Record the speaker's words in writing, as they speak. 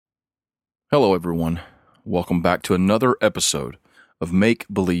Hello, everyone. Welcome back to another episode of Make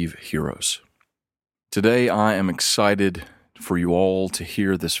Believe Heroes. Today, I am excited for you all to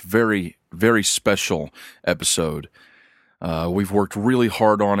hear this very, very special episode. We've worked really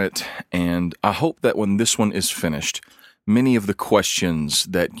hard on it, and I hope that when this one is finished, many of the questions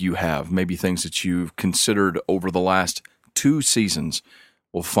that you have, maybe things that you've considered over the last 2 seasons,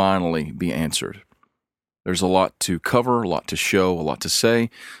 will finally be answered. There's a lot to cover, a lot to show, a lot to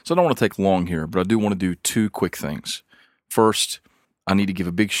say, so I don't want to take long here, but I do want to do 2 quick things. First, I need to give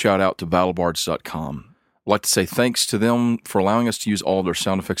a big shout out to BattleBards.com. I'd like to say thanks to them for allowing us to use all of their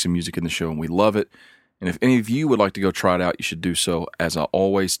sound effects and music in the show, and we love it. And if any of you would like to go try it out, you should do so. As I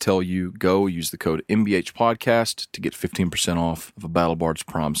always tell you, go use the code MBHPodcast to get 15% off of a BattleBards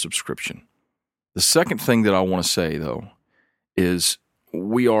Prime subscription. The second thing that I want to say, though, is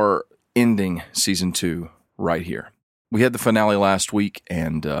we are ending Season 2 right here. We had the finale last week,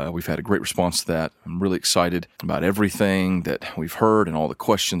 and we've had a great response to that. I'm really excited about everything that we've heard and all the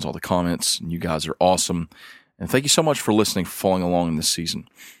questions, all the comments, and you guys are awesome. And thank you so much for listening, for following along in this season.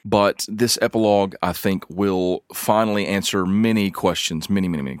 But this epilogue, I think, will finally answer many questions,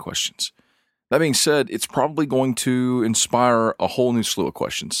 many questions. That being said, it's probably going to inspire a whole new slew of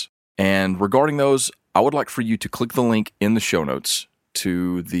questions. And regarding those, I would like for you to click the link in the show notes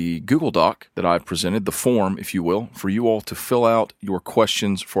to the Google Doc that I've presented, the form, if you will, for you all to fill out your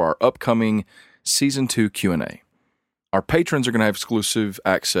questions for our upcoming Season 2 Q&A. Our patrons are going to have exclusive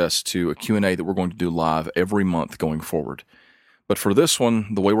access to a Q&A that we're going to do live every month going forward. But for this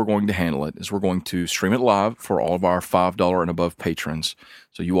one, the way we're going to handle it is we're going to stream it live for all of our $5 and above patrons.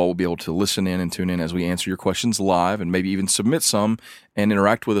 So you all will be able to listen in and tune in as we answer your questions live and maybe even submit some and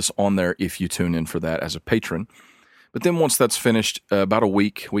interact with us on there if you tune in for that as a patron. But then once that's finished, about a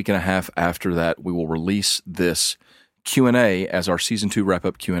week and a half after that, we will release this Q&A as our Season 2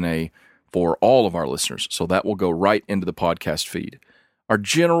 wrap-up Q&A for all of our listeners. So that will go right into the podcast feed. Our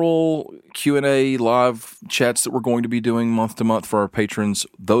general Q&A live chats that we're going to be doing month to month for our patrons,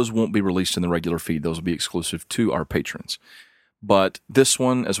 those won't be released in the regular feed. Those will be exclusive to our patrons. But this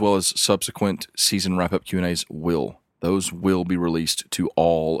one, as well as subsequent season wrap-up Q&As, those will be released to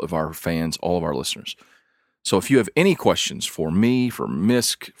all of our fans, all of our listeners. So if you have any questions for me, for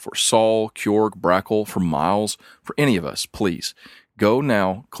Misk, for Saul, Kjorg, Brackle, for Miles, for any of us, please go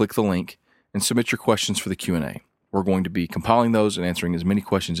now, click the link, and submit your questions for the Q&A. We're going to be compiling those and answering as many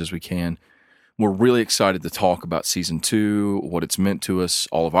questions as we can. We're really excited to talk about Season 2, what it's meant to us,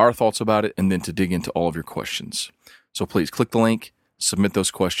 all of our thoughts about it, and then to dig into all of your questions. So please click the link, submit those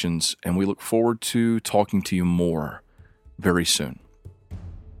questions, and we look forward to talking to you more very soon.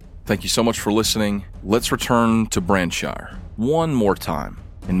 Thank you so much for listening. Let's return to Brandshire one more time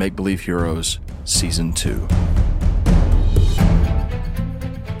in Make Believe Heroes Season 2.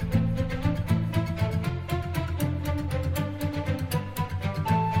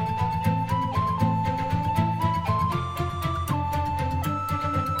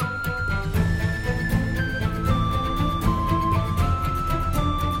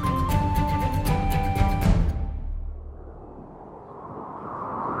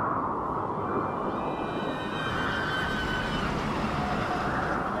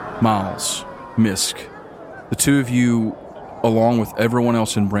 Miles, Misk, the two of you, along with everyone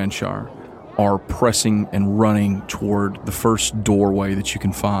else in Brandshire, are pressing and running toward the first doorway that you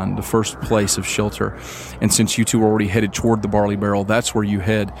can find, the first place of shelter. And since you two are already headed toward the Barley Barrel, that's where you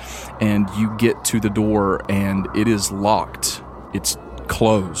head. And you get to the door, and it is locked. It's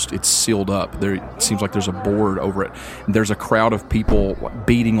closed. It's sealed up. It seems like there's a board over it. And there's a crowd of people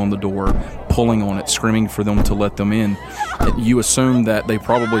beating on the door, pulling on it, screaming for them to let them in. You assume that they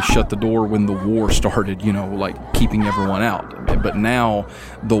probably shut the door when the war started, like keeping everyone out. But now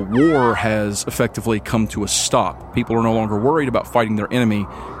the war has effectively come to a stop. People are no longer worried about fighting their enemy.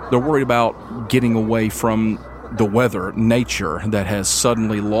 They're worried about getting away from the weather, nature, that has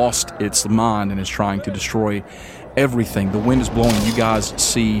suddenly lost its mind and is trying to destroy everything. The wind is blowing. You guys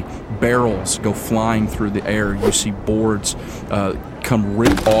see barrels go flying through the air. You see boards come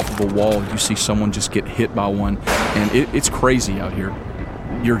ripped off of a wall. You see someone just get hit by one. And it's crazy out here.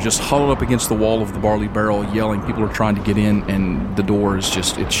 You're just huddled up against the wall of the Barley Barrel yelling. People are trying to get in, and the door is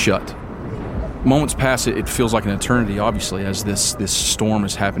it's shut. Moments pass. It feels like an eternity, obviously, as this storm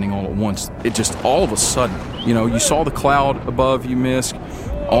is happening all at once. It just all of a sudden, you saw the cloud above you, Misk.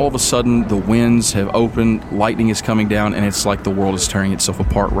 All of a sudden, the winds have opened, lightning is coming down, and it's like the world is tearing itself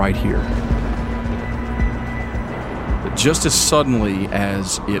apart right here. But just as suddenly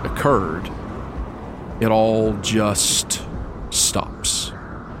as it occurred, it all just stops.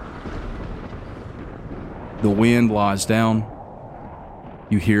 The wind lies down.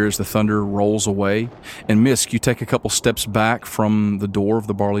 You hear as the thunder rolls away. And Misk, you take a couple steps back from the door of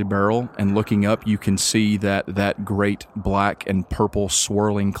the barley barrel, and looking up, you can see that great black and purple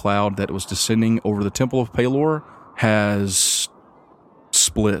swirling cloud that was descending over the Temple of Pelor has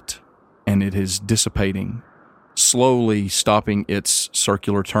split, and it is dissipating, slowly stopping its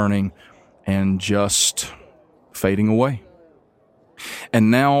circular turning and just fading away. And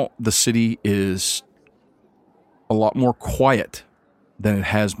now the city is a lot more quiet than it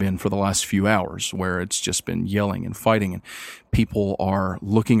has been for the last few hours, where it's just been yelling and fighting, and people are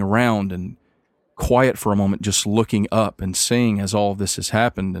looking around and quiet for a moment, just looking up and seeing as all of this has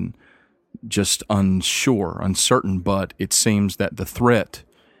happened, and just unsure, uncertain, but it seems that the threat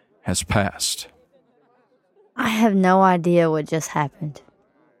has passed. I have no idea what just happened.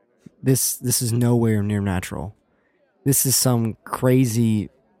 This is nowhere near natural. This is some crazy,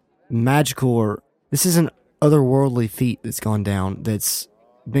 magical, or this is an otherworldly feat that's gone down, that's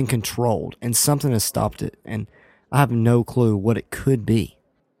been controlled, and something has stopped it, and I have no clue what it could be.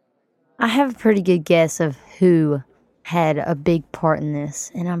 I have a pretty good guess of who had a big part in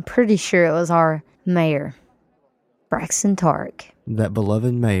this, and I'm pretty sure it was our mayor, Braxton Tark. That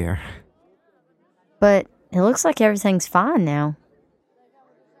beloved mayor. But it looks like everything's fine now.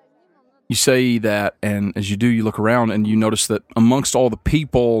 You say that, and as you do, you look around and you notice that amongst all the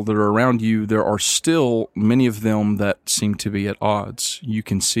people that are around you, there are still many of them that seem to be at odds. You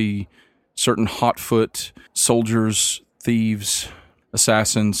can see certain hot-foot soldiers, thieves,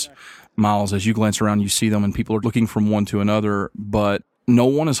 assassins. Miles, as you glance around, you see them, and people are looking from one to another, but no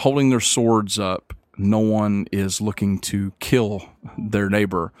one is holding their swords up. No one is looking to kill their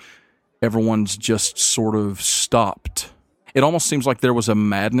neighbor. Everyone's just sort of stopped. It almost seems like there was a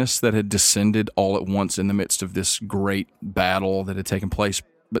madness that had descended all at once in the midst of this great battle that had taken place.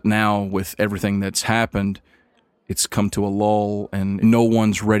 But now, with everything that's happened, it's come to a lull, and no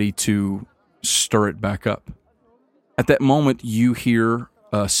one's ready to stir it back up. At that moment, you hear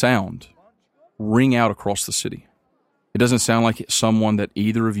a sound ring out across the city. It doesn't sound like someone that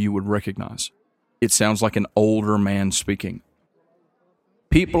either of you would recognize. It sounds like an older man speaking.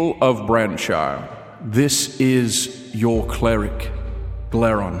 People of Brandshire, this is your cleric,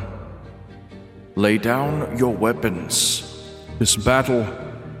 Glaron. Lay down your weapons. This battle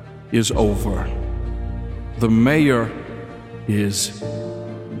is over. The mayor is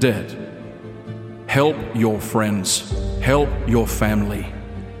dead. Help your friends. Help your family.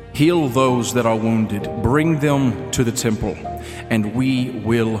 Heal those that are wounded. Bring them to the temple, and we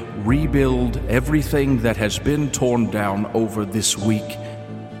will rebuild everything that has been torn down over this week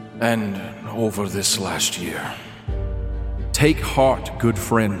and over this last year. Take heart, good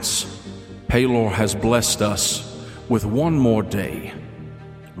friends. Pelor has blessed us with one more day.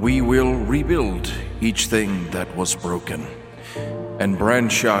 We will rebuild each thing that was broken, and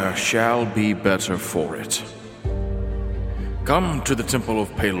Brandshire shall be better for it. Come to the Temple of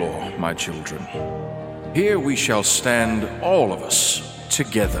Pelor, my children. Here we shall stand, all of us,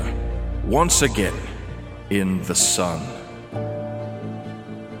 together, once again, in the sun.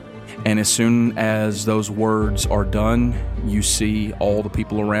 And as soon as those words are done, you see all the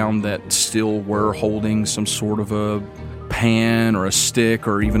people around that still were holding some sort of a pan or a stick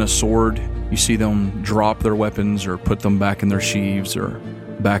or even a sword. You see them drop their weapons or put them back in their sheaths or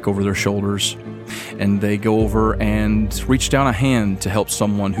back over their shoulders. And they go over and reach down a hand to help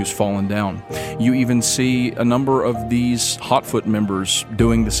someone who's fallen down. You even see a number of these Hotfoot members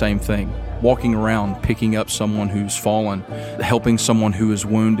doing the same thing, walking around, picking up someone who's fallen, helping someone who is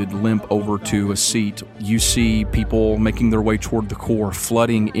wounded limp over to a seat. You see people making their way toward the core,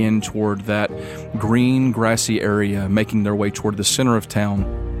 flooding in toward that green, grassy area, making their way toward the center of town,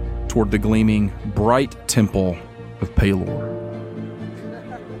 toward the gleaming, bright temple of Pelor.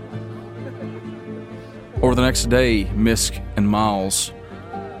 Over the next day, Misk and Miles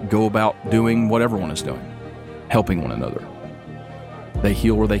go about doing what everyone is doing, helping one another. They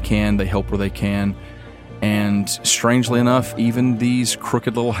heal where they can, they help where they can, and strangely enough, even these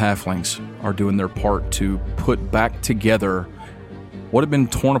crooked little halflings are doing their part to put back together what had been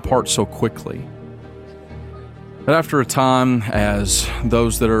torn apart so quickly. But after a time, as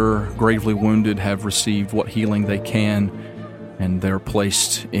those that are gravely wounded have received what healing they can, and they're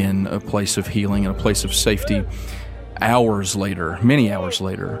placed in a place of healing and a place of safety, hours later, many hours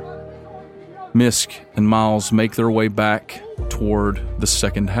later, Misk and Miles make their way back toward the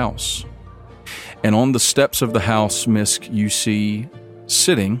second house. And on the steps of the house, Misk, you see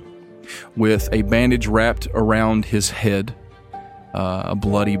sitting with a bandage wrapped around his head, a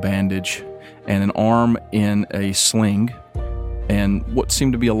bloody bandage, and an arm in a sling, and what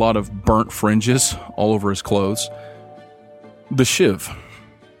seemed to be a lot of burnt fringes all over his clothes. The Shiv,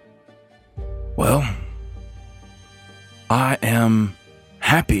 Well, I am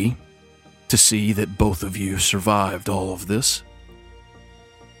happy to see that both of you survived all of this.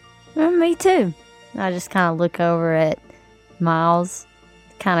 Me too. I just kind of look over at Miles,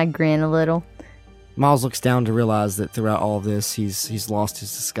 kind of grin a little. Miles looks down to realize that throughout all of this, he's lost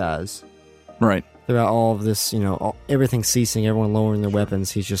his disguise. Right. Throughout all of this, everything ceasing, everyone lowering their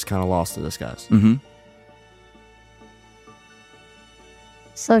weapons, he's just kind of lost the disguise. Mm-hmm.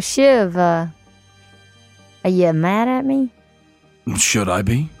 So, Shiv, are you mad at me? Should I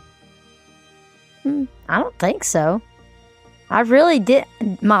be? I don't think so. I really did.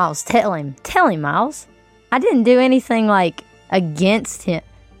 Miles, tell him. Tell him, Miles. I didn't do anything, against him.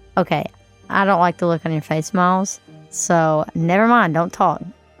 Okay, I don't like the look on your face, Miles. So, never mind. Don't talk.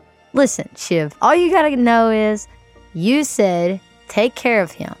 Listen, Shiv, all you gotta know is you said take care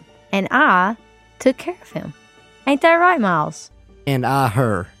of him. And I took care of him. Ain't that right, Miles? And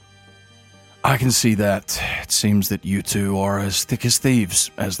her. I can see that. It seems that you two are as thick as thieves,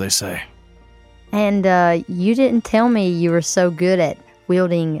 as they say. And you didn't tell me you were so good at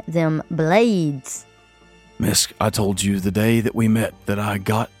wielding them blades. Misk, I told you the day that we met that I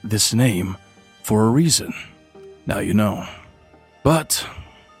got this name for a reason. Now you know. But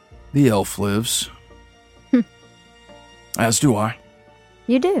the elf lives. As do I.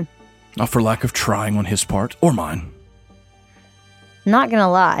 You do. Not for lack of trying on his part, or mine. Not gonna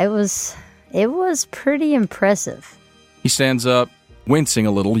lie, it was pretty impressive. He stands up, wincing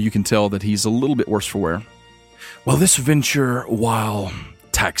a little. You can tell that he's a little bit worse for wear. Well, this venture, while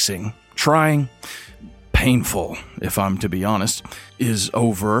taxing, trying, painful, if I'm to be honest, is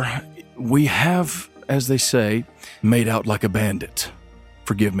over. We have, as they say, made out like a bandit.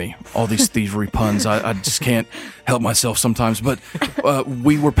 Forgive me, all these thievery puns, I just can't help myself sometimes, but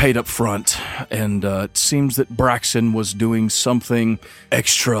we were paid up front, and it seems that Braxton was doing something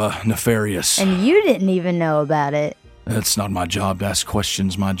extra nefarious. And you didn't even know about it. It's not my job to ask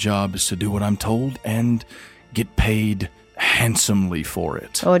questions. My job is to do what I'm told and get paid handsomely for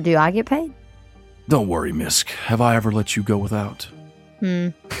it. Or do I get paid? Don't worry, Misk. Have I ever let you go without?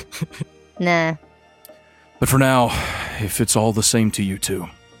 Nah. But for now, if it's all the same to you two,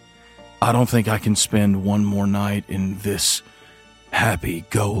 I don't think I can spend one more night in this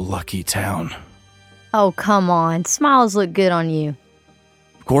happy-go-lucky town. Oh, come on. Smiles look good on you.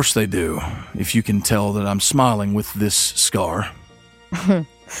 Of course they do, if you can tell that I'm smiling with this scar.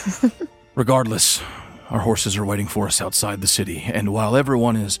 Regardless, our horses are waiting for us outside the city, and while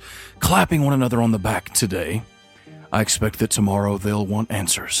everyone is clapping one another on the back today, I expect that tomorrow they'll want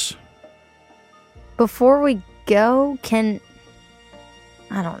answers. Before we go, I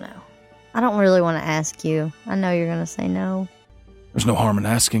don't know. I don't really want to ask you. I know you're going to say no. There's no harm in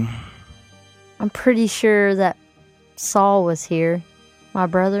asking. I'm pretty sure that Saul was here, my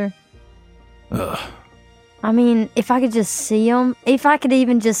brother. I mean, if I could just see him, if I could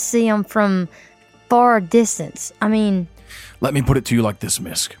even just see him from far distance, I mean... Let me put it to you like this,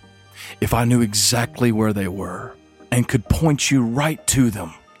 Misk. If I knew exactly where they were and could point you right to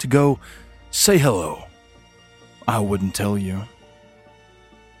them to go say hello, I wouldn't tell you.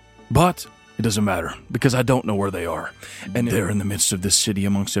 But it doesn't matter, because I don't know where they are. And they're in the midst of this city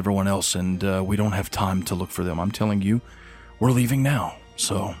amongst everyone else, and we don't have time to look for them. I'm telling you, we're leaving now.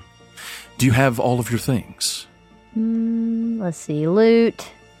 So, do you have all of your things? Let's see. Loot,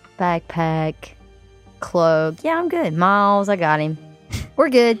 backpack, cloak. Yeah, I'm good. Miles, I got him. We're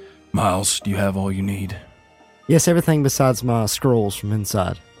good. Miles, do you have all you need? Yes, everything besides my scrolls from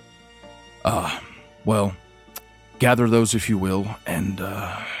inside. Well, gather those if you will, and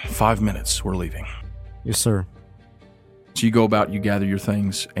 5 minutes, we're leaving. Yes, sir. So you go about, you gather your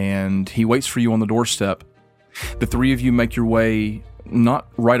things, and he waits for you on the doorstep. The three of you make your way not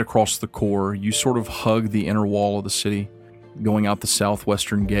right across the core. You sort of hug the inner wall of the city, going out the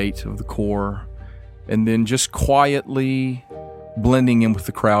southwestern gate of the core, and then just quietly blending in with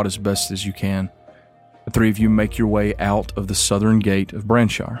the crowd as best as you can. The three of you make your way out of the southern gate of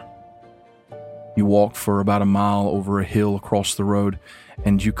Branshire. You walk for about a mile over a hill across the road,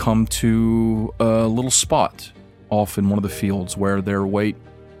 and you come to a little spot off in one of the fields where there wait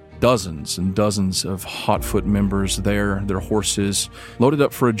dozens and dozens of Hotfoot members there, their horses loaded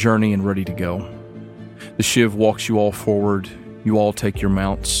up for a journey and ready to go. The Shiv walks you all forward. You all take your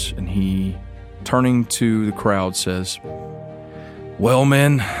mounts, and he, turning to the crowd, says, "Well,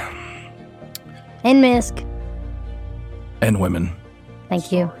 men." And Misk. And women.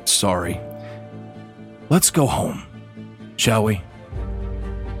 Thank you. Sorry. Let's go home, shall we?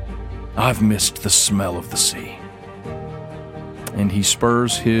 I've missed the smell of the sea. And he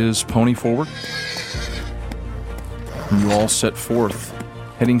spurs his pony forward. And you all set forth,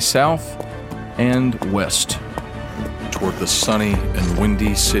 heading south and west toward the sunny and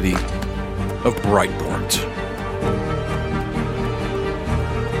windy city of Brightport.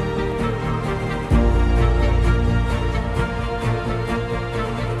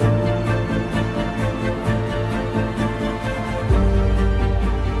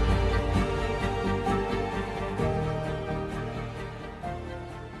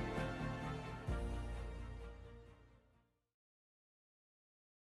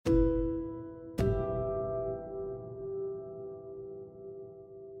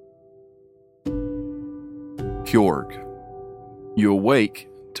 Kjorg, you awake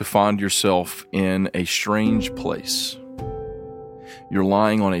to find yourself in a strange place. You're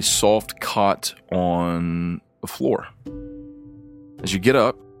lying on a soft cot on the floor. As you get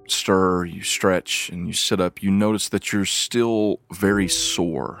up, stir, you stretch, and you sit up, you notice that you're still very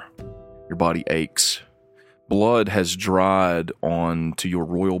sore. Your body aches. Blood has dried onto your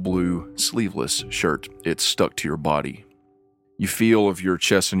royal blue sleeveless shirt. It's stuck to your body. You feel of your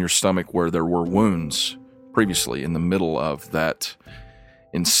chest and your stomach where there were wounds previously in the middle of that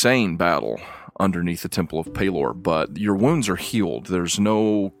insane battle underneath the Temple of Pelor, but your wounds are healed. There's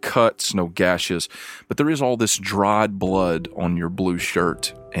no cuts, no gashes, but there is all this dried blood on your blue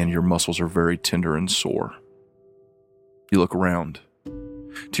shirt, and your muscles are very tender and sore. You look around.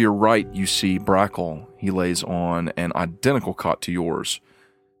 To your right, you see Brackle. He lays on an identical cot to yours,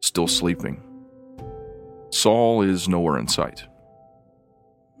 still sleeping. Saul is nowhere in sight.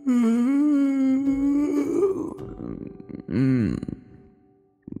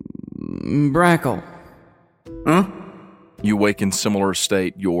 Brackle. Huh? You wake in similar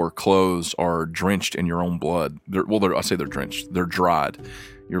state. Your clothes are drenched in your own blood. I say they're drenched. They're dried.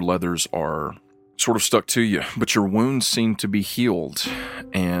 Your leathers are sort of stuck to you, but your wounds seem to be healed.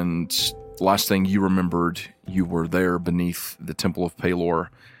 And last thing you remembered, you were there beneath the Temple of Pelor,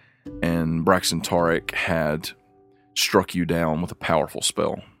 and Braxton Tarek had struck you down with a powerful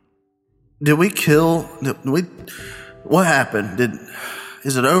spell. What happened?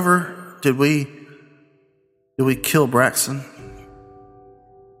 Is it over? Did we kill Braxton?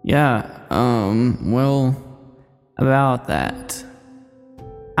 Yeah, well, about that.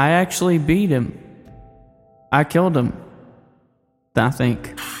 I actually beat him. I killed him, I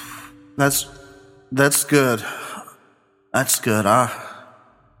think. That's good. That's good.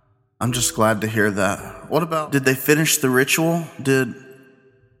 I'm just glad to hear that. What about, did they finish the ritual? Did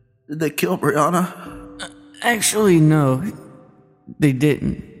they kill Brianna? Actually, no, they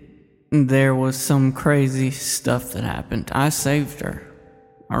didn't. There was some crazy stuff that happened. I saved her.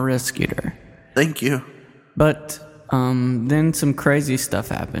 I rescued her. Thank you. But, then some crazy stuff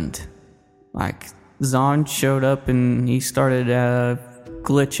happened. Like, Zahn showed up and he started,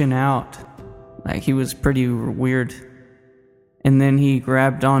 glitching out. Like, he was pretty weird. And then he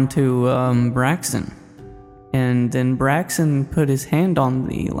grabbed onto, Braxton. And then Braxton put his hand on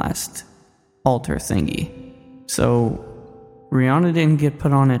the last altar thingy. So, Rihanna didn't get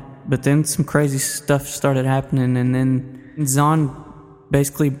put on it, but then some crazy stuff started happening, and then Zahn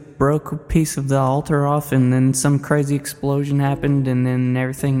basically broke a piece of the altar off, and then some crazy explosion happened, and then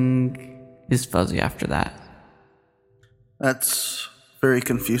everything is fuzzy after that. That's very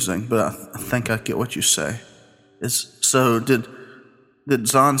confusing, but I think I get what you say. So did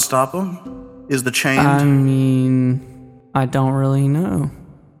Zahn stop him? Is the chain? I mean, I don't really know.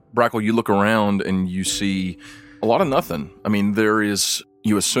 Brackle, you look around and you see a lot of nothing. I mean, there is,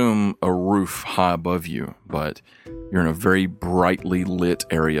 you assume, a roof high above you, but you're in a very brightly lit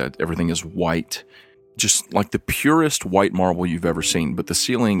area. Everything is white, just like the purest white marble you've ever seen, but the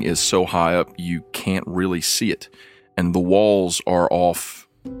ceiling is so high up you can't really see it. And the walls are off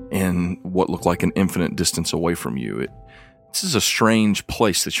in what look like an infinite distance away from you. This is a strange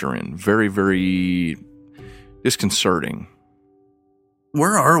place that you're in. Very, very disconcerting.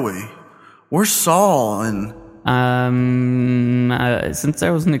 Where are we? Where's Saul? And since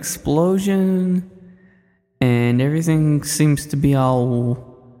there was an explosion and everything seems to be all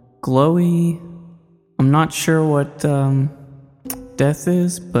glowy, I'm not sure what death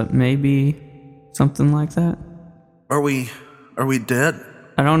is, but maybe something like that. Are we dead?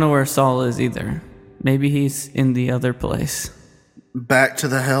 I don't know where Saul is either. Maybe he's in the other place. Back to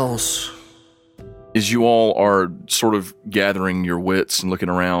the hells. As you all are sort of gathering your wits and looking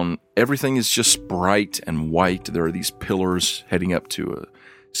around, everything is just bright and white. There are these pillars heading up to a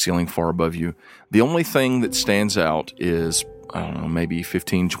ceiling far above you. The only thing that stands out is, I don't know, maybe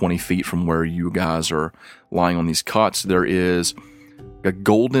 15, 20 feet from where you guys are lying on these cots, there is a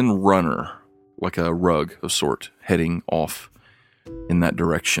golden runner, like a rug of sort, heading off in that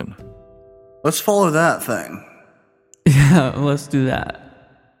direction. Let's follow that thing. Yeah, let's do that.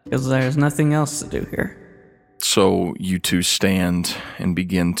 because there's nothing else to do here. So you two stand and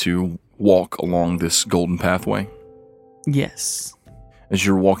begin to walk along this golden pathway. Yes. As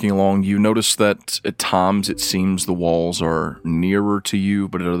you're walking along, you notice that at times it seems the walls are nearer to you,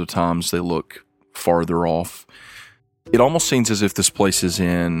 but at other times they look farther off. It almost seems as if this place is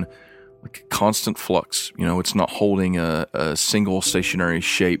in like constant flux. You know, it's not holding a single stationary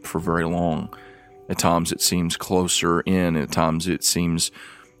shape for very long. At times it seems closer in, at times it seems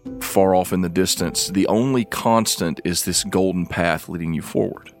far off in the distance. The only constant is this golden path leading you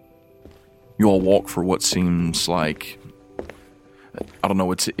forward. You all walk for what seems like, I don't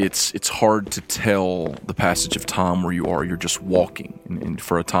know, it's hard to tell the passage of time where you are. You're just walking. And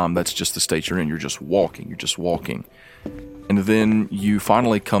for a time, that's just the state you're in. You're just walking. And then you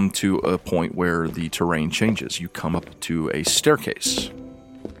finally come to a point where the terrain changes. You come up to a staircase.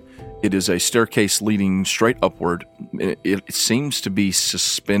 It is a staircase leading straight upward. It seems to be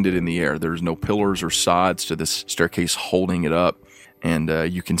suspended in the air. There's no pillars or sides to this staircase holding it up. And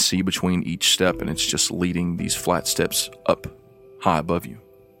you can see between each step, and it's just leading these flat steps up high above you.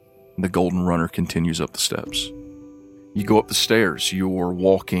 The golden runner continues up the steps. You go up the stairs. You're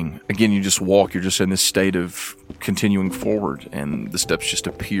walking. Again, you just walk. You're just in this state of continuing forward, and the steps just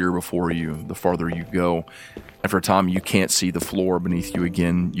appear before you the farther you go. After a time, you can't see the floor beneath you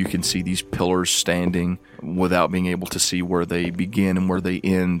again. You can see these pillars standing without being able to see where they begin and where they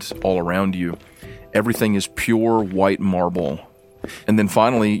end all around you. Everything is pure white marble. And then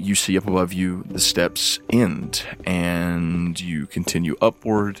finally, you see up above you the steps end, and you continue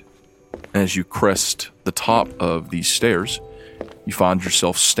upward. As you crest the top of these stairs, you find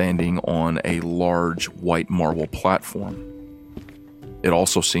yourself standing on a large white marble platform. It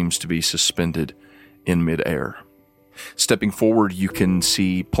also seems to be suspended in midair. Stepping forward, you can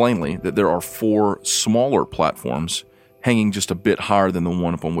see plainly that there are 4 smaller platforms hanging just a bit higher than the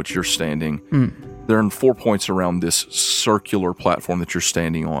one upon which you're standing. They're in 4 points around this circular platform that you're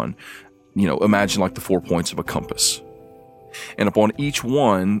standing on. You know, imagine like the 4 points of a compass. And upon each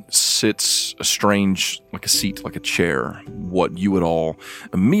one sits a strange, like a seat, like a chair, what you would all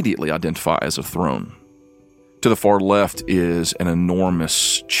immediately identify as a throne. To the far left is an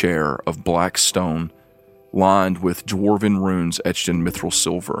enormous chair of black stone, lined with dwarven runes etched in mithril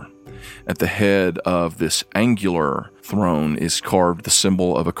silver. At the head of this angular throne is carved the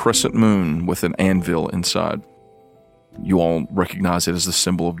symbol of a crescent moon with an anvil inside. You all recognize it as the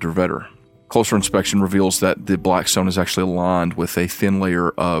symbol of Dervetter. Closer inspection reveals that the black stone is actually lined with a thin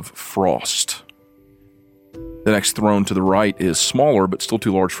layer of frost. The next throne to the right is smaller, but still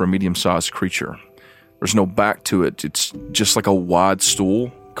too large for a medium-sized creature. There's no back to it. It's just like a wide stool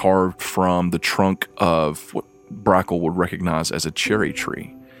carved from the trunk of what Brackle would recognize as a cherry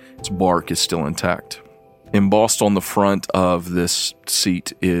tree. Its bark is still intact. Embossed on the front of this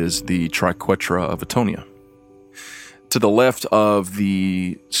seat is the Triquetra of Atonia. To the left of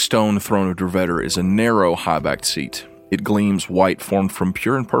the stone throne of Dervetter is a narrow, high-backed seat. It gleams white, formed from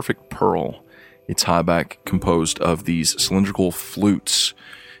pure and perfect pearl. Its high back composed of these cylindrical flutes,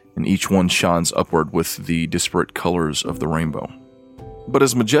 and each one shines upward with the disparate colors of the rainbow. But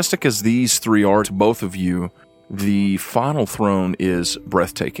as majestic as these 3 are to both of you, the final throne is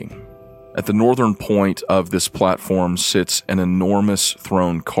breathtaking. At the northern point of this platform sits an enormous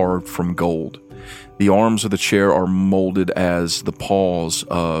throne carved from gold. The arms of the chair are molded as the paws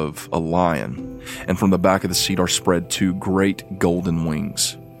of a lion, and from the back of the seat are spread 2 great golden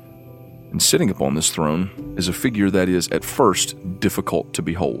wings. And sitting upon this throne is a figure that is at first difficult to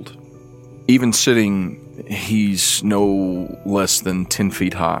behold. Even sitting, he's no less than 10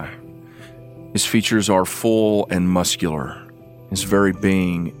 feet high. His features are full and muscular. His very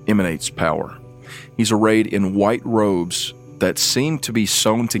being emanates power. He's arrayed in white robes that seem to be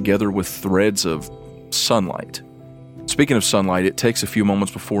sewn together with threads of sunlight. Speaking of sunlight, it takes a few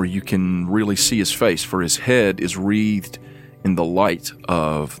moments before you can really see his face, for his head is wreathed in the light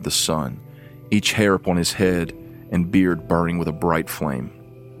of the sun, each hair upon his head and beard burning with a bright flame.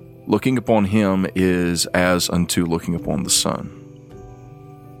 Looking upon him is as unto looking upon the sun.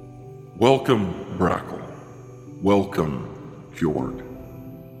 Welcome, Brackle. Welcome, Fjord,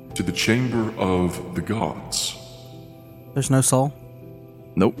 to the Chamber of the Gods. There's no Saul?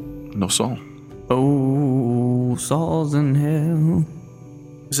 Nope, no Saul. Oh, Saul's in hell.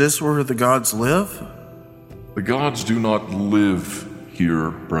 Is this where the gods live? The gods do not live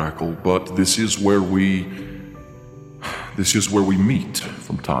here, Brackle, but this is where we meet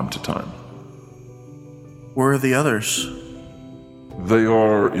from time to time. Where are the others? They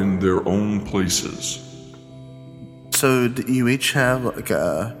are in their own places. So do you each have like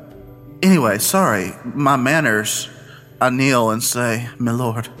a... Anyway, sorry, my manners. I kneel and say, "My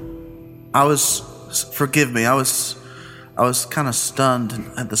Lord, forgive me. I was kind of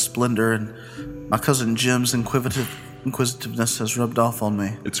stunned at the splendor, and my cousin Jim's inquisitiveness has rubbed off on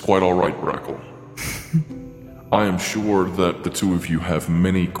me." It's quite all right, Brackle. I am sure that the two of you have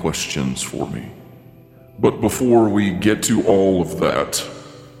many questions for me. But before we get to all of that,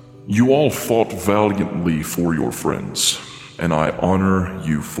 you all fought valiantly for your friends, and I honor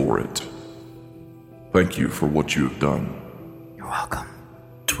you for it. Thank you for what you have done. You're welcome.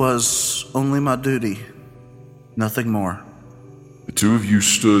 'Twas only my duty, nothing more. The two of you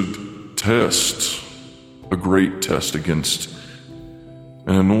stood test, a great test against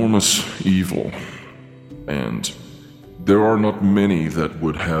an enormous evil, and there are not many that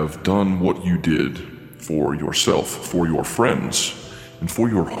would have done what you did for yourself, for your friends, and for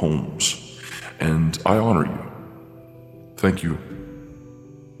your homes, and I honor you. Thank you.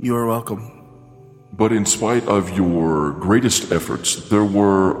 You are welcome. But in spite of your greatest efforts, there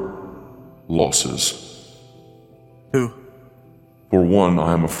were losses. Who? For one,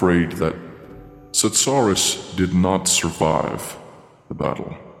 I am afraid that Setsaris did not survive the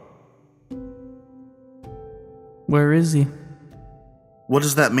battle. Where is he? What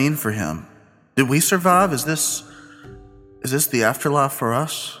does that mean for him? Did we survive? Is this the afterlife for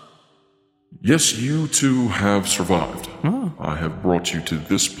us? Yes, you two have survived. Oh. I have brought you to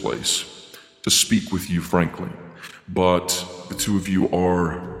this place to speak with you frankly, but the two of you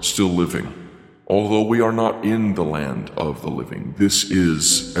are still living. Although we are not in the land of the living, this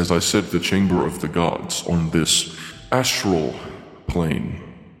is, as I said, the chamber of the gods on this astral plane,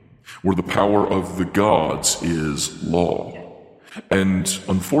 where the power of the gods is law. And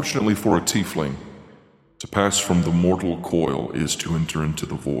unfortunately for a tiefling, to pass from the mortal coil is to enter into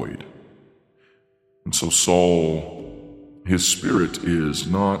the void. And so Saul, his spirit is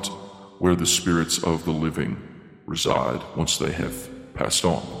not where the spirits of the living reside once they have passed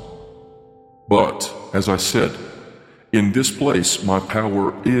on. But, as I said, in this place my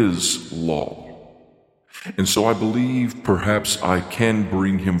power is law. And so I believe perhaps I can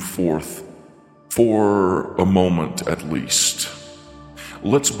bring him forth for a moment at least.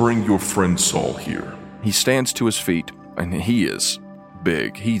 Let's bring your friend Saul here. He stands to his feet, and he is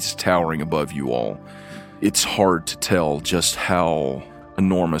big. He's towering above you all. It's hard to tell just how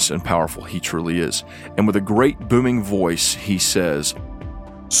enormous and powerful he truly is. And with a great booming voice, he says,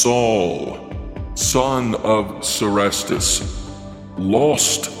 Saul, son of Serestus,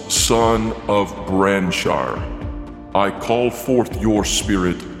 lost son of Branshire, I call forth your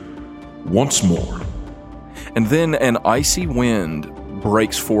spirit once more. And then an icy wind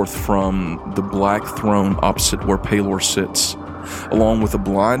breaks forth from the black throne opposite where Pelor sits, along with a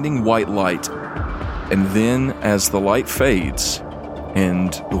blinding white light. And then, as the light fades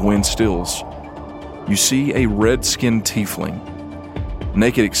and the wind stills, you see a red-skinned tiefling,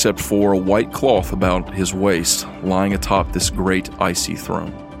 naked except for a white cloth about his waist, lying atop this great icy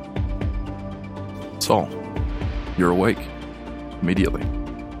throne. Saul, you're awake immediately.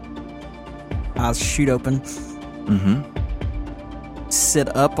 Eyes shoot open. Mm-hmm.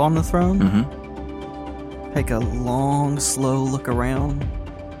 Sit up on the throne. Mm-hmm. Take a long, slow look around.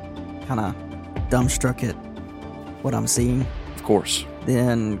 Kind of dumbstruck at what I'm seeing. Of course.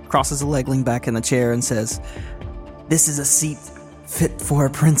 Then crosses a leg, leans back in the chair and says, "This is a seat fit for a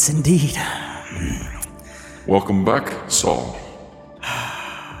prince indeed." Welcome back, Saul.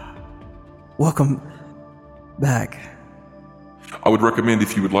 Welcome back. I would recommend,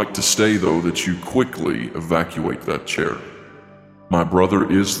 if you would like to stay, though, that you quickly evacuate that chair. My brother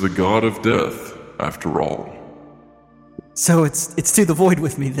is the god of death, after all. So it's to the void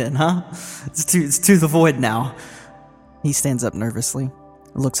with me then, huh? It's to the void now. He stands up nervously,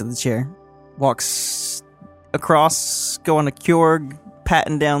 looks at the chair, walks across, going to Kjorg,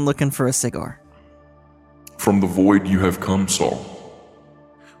 patting down, looking for a cigar. From the void you have come, Saul.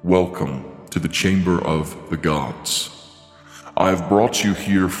 Welcome to the chamber of the gods. I have brought you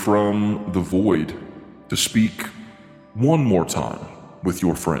here from the void to speak one more time with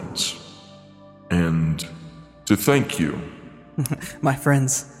your friends, and to thank you. My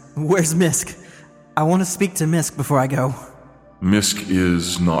friends, where's Misk? I want to speak to Misk before I go. Misk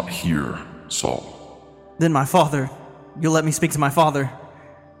is not here, Saul. Then my father. You'll let me speak to my father.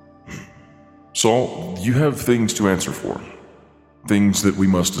 Saul, you have things to answer for. Things that we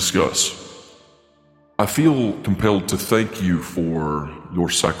must discuss. I feel compelled to thank you for your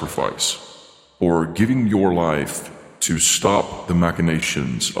sacrifice, for giving your life to stop the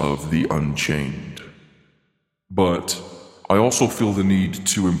machinations of the Unchained. But I also feel the need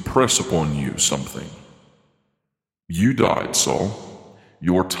to impress upon you something. You died, Saul.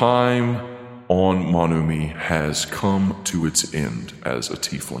 Your time on Monumi has come to its end as a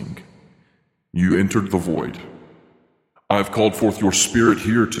tiefling. You entered the void. I've called forth your spirit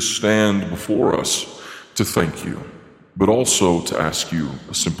here to stand before us, to thank you, but also to ask you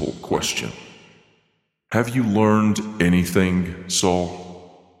a simple question. Have you learned anything, Saul?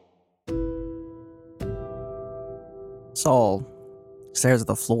 Saul stares at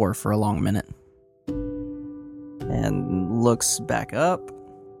the floor for a long minute and looks back up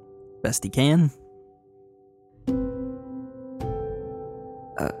best he can.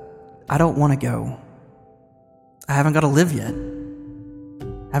 I don't want to go. I haven't got to live yet.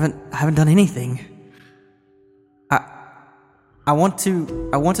 I haven't done anything. I want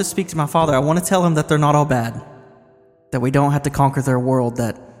to speak to my father. I want to tell him that they're not all bad. That we don't have to conquer their world,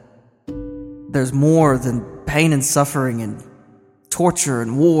 that there's more than pain and suffering and torture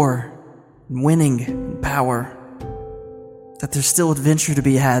and war and winning and power. That there's still adventure to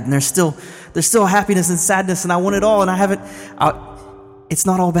be had, and there's still happiness and sadness, and I want it all, and I haven't. It's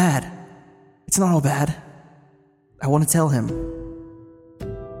not all bad. It's not all bad. I want to tell him.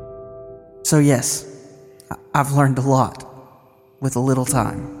 So yes, I've learned a lot with a little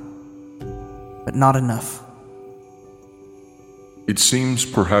time, but not enough. It seems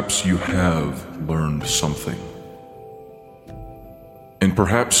perhaps you have learned something. And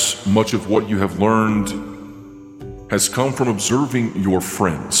perhaps much of what you have learned has come from observing your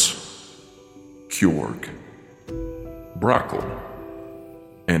friends, Kjorg, Brackle,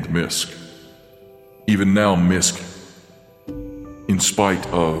 and Misk. Even now, Misk, in spite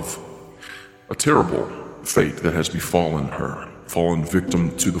of a terrible fate that has befallen her, fallen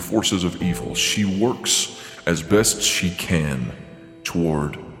victim to the forces of evil, she works as best she can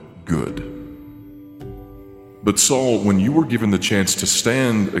toward good. But Saul, when you were given the chance to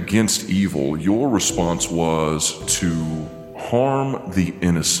stand against evil, your response was to harm the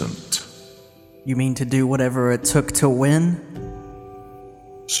innocent. You mean to do whatever it took to win?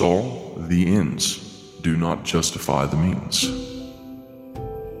 Saul, the ends do not justify the means.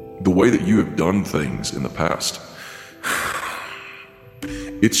 The way that you have done things in the past,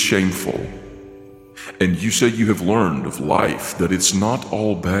 it's shameful. And you say you have learned of life, that it's not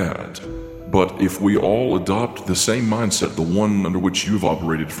all bad. But if we all adopt the same mindset, the one under which you've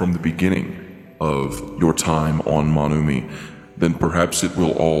operated from the beginning of your time on Monumi, then perhaps it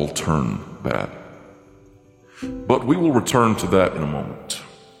will all turn bad. But we will return to that in a moment.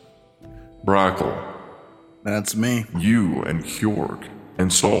 Brackle. That's me. You and Kjorg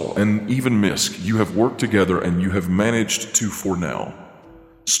and Saul and even Misk, you have worked together and you have managed to, for now,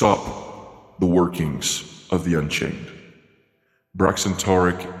 stop the workings of the Unchained. Braxton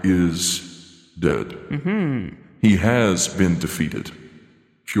Tarek is dead. He has been defeated.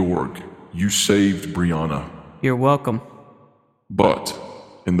 Kjorg, you saved Brianna. You're welcome. But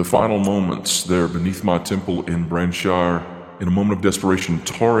in the final moments there beneath my temple in Branshire, in a moment of desperation,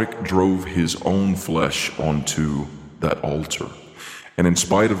 Tarek drove his own flesh onto that altar. And in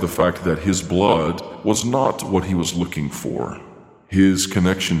spite of the fact that his blood was not what he was looking for, his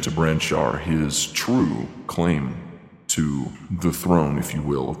connection to Branshire, his true claim to the throne, if you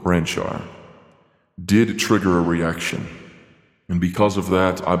will, of Branshire, did trigger a reaction. And because of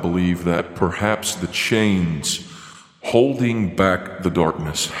that, I believe that perhaps the chains holding back the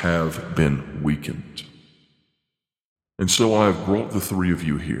darkness have been weakened. And so I have brought the three of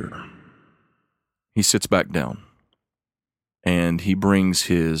you here. He sits back down, and he brings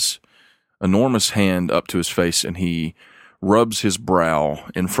his enormous hand up to his face, and he rubs his brow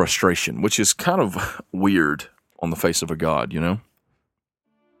in frustration, which is kind of weird on the face of a god, you know?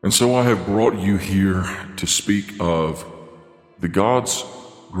 And so I have brought you here to speak of the gods'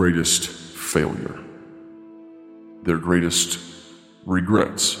 greatest failure, their greatest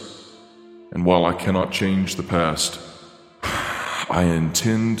regrets. And while I cannot change the past, I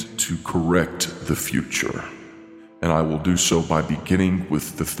intend to correct the future. And I will do so by beginning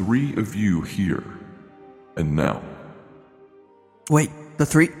with the three of you here and now. Wait,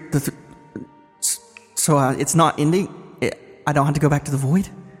 so it's not ending? I don't have to go back to the void?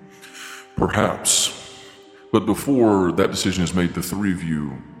 Perhaps. But before that decision is made, the three of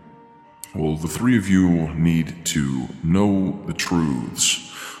you need to know the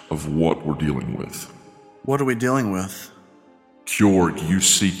truths of what we're dealing with. What are we dealing with? Kjorg, you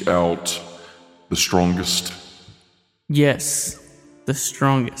seek out the strongest. Yes, the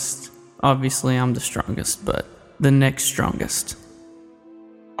strongest. Obviously, I'm the strongest, but the next strongest.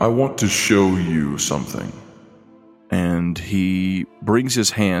 I want to show you something. And he brings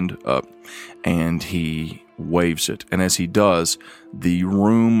his hand up and he waves it. And as he does, the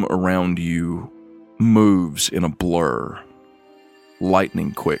room around you moves in a blur,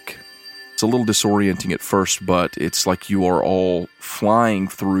 lightning quick. It's a little disorienting at first, but it's like you are all flying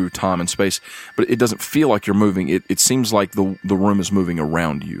through time and space, but it doesn't feel like you're moving. It seems like the room is moving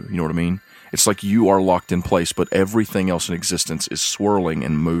around you. You know what I mean? It's like you are locked in place, but everything else in existence is swirling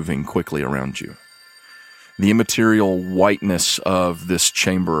and moving quickly around you. The immaterial whiteness of this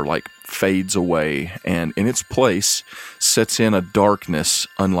chamber like fades away, and in its place sets in a darkness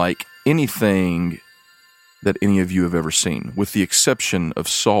unlike anything that any of you have ever seen, with the exception of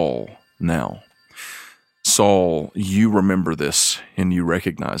Saul now. Saul, you remember this and you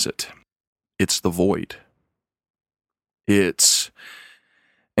recognize it. It's the void. It's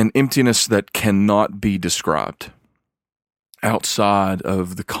an emptiness that cannot be described. Outside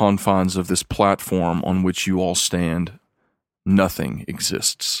of the confines of this platform on which you all stand, nothing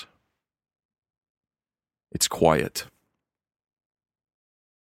exists. It's quiet.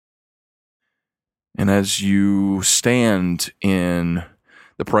 And as you stand in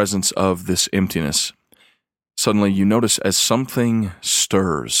the presence of this emptiness, suddenly you notice as something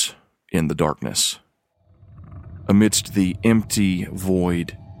stirs in the darkness. Amidst the empty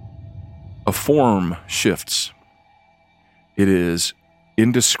void, a form shifts. It is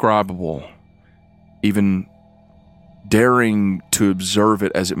indescribable. Even daring to observe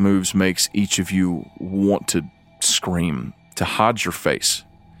it as it moves makes each of you want to scream, to hide your face.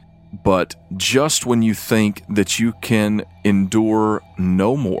 But just when you think that you can endure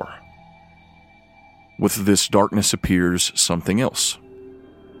no more, with this darkness appears something else.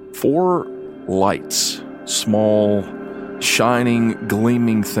 4 lights, small, shining,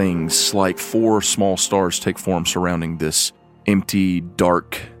 gleaming things like 4 small stars take form surrounding this empty,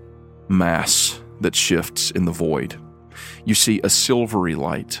 dark mass that shifts in the void. You see a silvery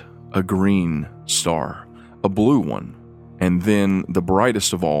light, a green star, a blue one, and then the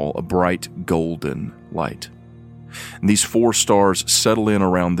brightest of all, a bright golden light. And these 4 stars settle in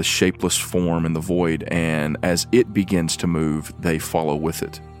around the shapeless form in the void, and as it begins to move, they follow with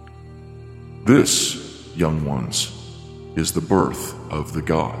it. This, young ones, is the birth of the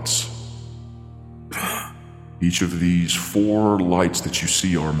gods. Each of these 4 lights that you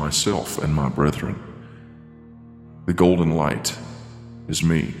see are myself and my brethren. The golden light is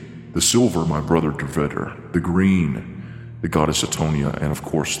me, the silver my brother Dervetter, the green, the goddess Atonia, and of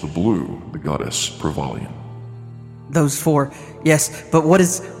course the blue, the goddess Provalian. Those 4, yes, but what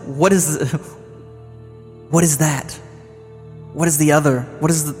is that? What is the other? What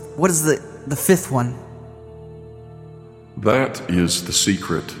is the 5th one? That is the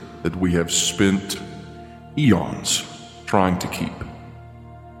secret that we have spent eons trying to keep.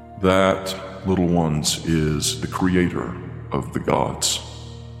 That, little ones, is the creator of the gods.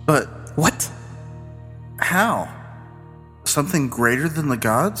 But What? how? Something greater than the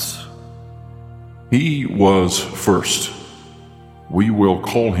gods? He was first. We will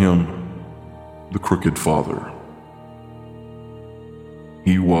call him the Crooked Father.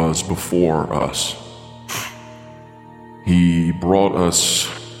 He was before us. He brought us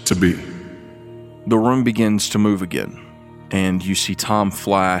to be. The room begins to move again, and you see time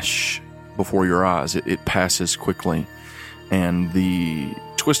flash before your eyes. It passes quickly, and the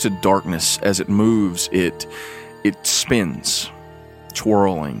twisted darkness, as it moves, it spins,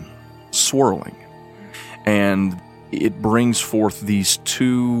 twirling, swirling, and it brings forth these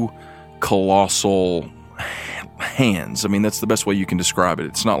 2 colossal hands. I mean, that's the best way you can describe it.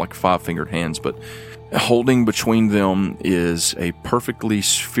 It's not like 5-fingered hands, but holding between them is a perfectly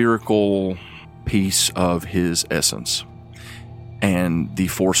spherical piece of his essence. And the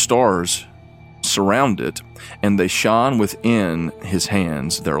 4 stars surround it, and they shine within his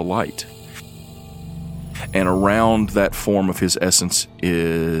hands their light. And around that form of his essence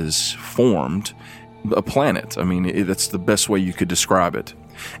is formed a planet. I mean, that's the best way you could describe it.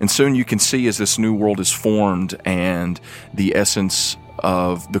 And soon you can see as this new world is formed and the essence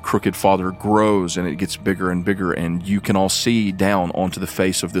of the Crooked Father grows and it gets bigger and bigger, and you can all see down onto the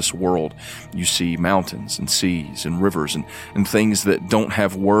face of this world. You see mountains and seas and rivers and things that don't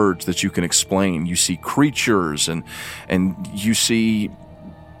have words that you can explain. You see creatures and you see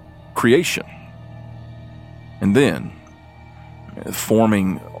creation. And then,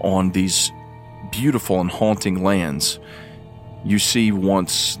 forming on these beautiful and haunting lands, you see,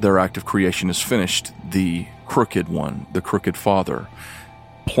 once their act of creation is finished, the Crooked One, the Crooked Father,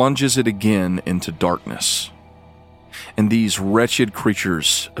 plunges it again into darkness. And these wretched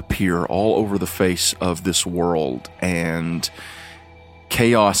creatures appear all over the face of this world, and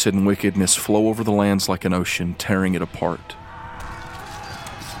chaos and wickedness flow over the lands like an ocean, tearing it apart.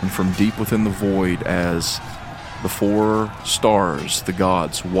 And from deep within the void, as the 4 stars, the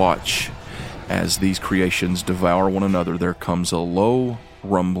gods, watch as these creations devour one another, there comes a low,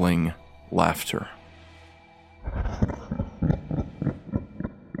 rumbling laughter.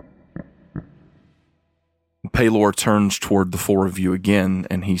 Pelor turns toward the four of you again,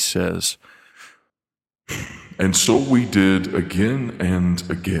 and he says, "And so we did again and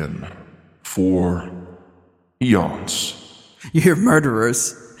again, for eons." You're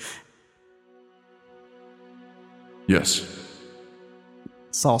murderers. Yes.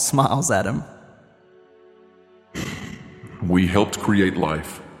 Saul smiles at him. We helped create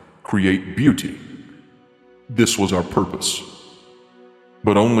life, create beauty. This was our purpose.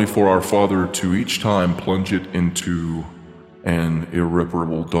 But only for our Father to each time plunge it into an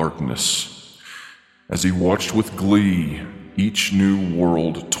irreparable darkness. As he watched with glee, each new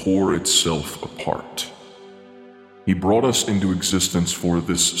world tore itself apart. He brought us into existence for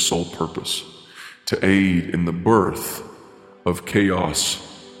this sole purpose, to aid in the birth of chaos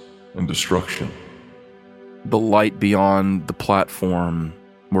and destruction. The light beyond the platform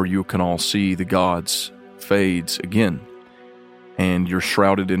where you can all see the gods fades again, and you're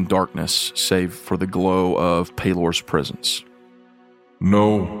shrouded in darkness save for the glow of Pelor's presence.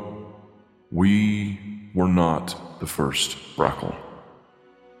 No, we were not the first, Brackle.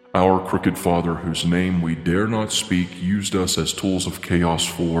 Our crooked father, whose name we dare not speak, used us as tools of chaos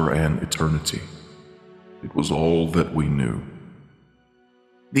for an eternity. It was all that we knew.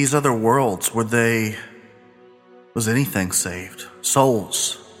 These other worlds, was anything saved?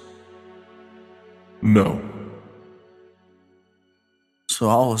 Souls? No. So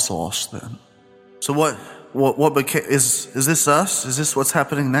all was lost then. So what became, is this us? Is this what's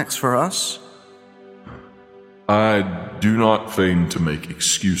happening next for us? I do not feign to make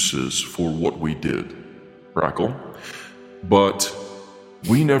excuses for what we did, Brackle, but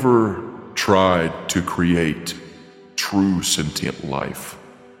we never tried to create true sentient life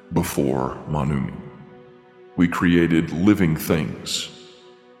before Manumi. We created living things,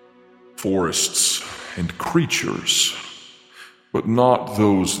 forests and creatures, but not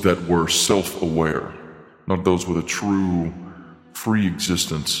those that were self-aware, not those with a true, free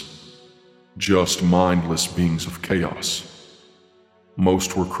existence, just mindless beings of chaos.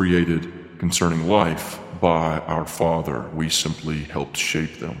 Most were created concerning life by our Father. We simply helped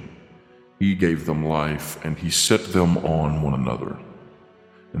shape them. He gave them life, and He set them on one another.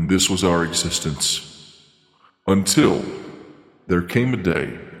 And this was our existence until there came a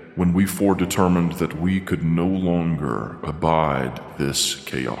day when we foredetermined that we could no longer abide this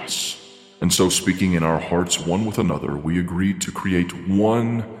chaos. And so, speaking in our hearts one with another, we agreed to create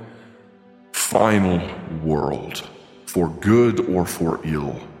one final world, for good or for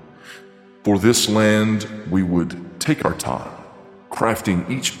ill. For this land, we would take our time, crafting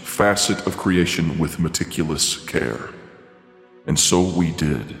each facet of creation with meticulous care. And so we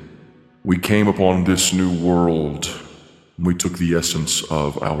did. We came upon this new world. We took the essence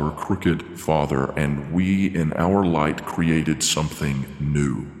of our crooked father, and we, in our light, created something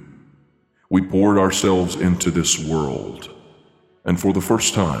new. We poured ourselves into this world, and for the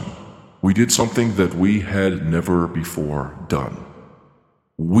first time, we did something that we had never before done.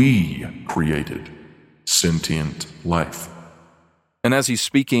 We created sentient life. And as he's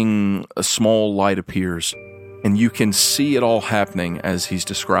speaking, a small light appears, and you can see it all happening as he's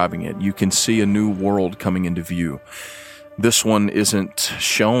describing it. You can see a new world coming into view. This one isn't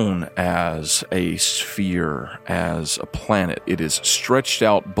shown as a sphere, as a planet. It is stretched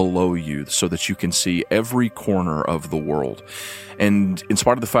out below you so that you can see every corner of the world. And in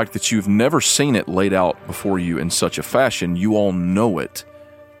spite of the fact that you've never seen it laid out before you in such a fashion, you all know it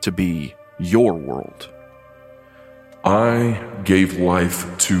to be your world. I gave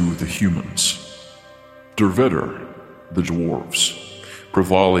life to the humans. Dervedor, the dwarves.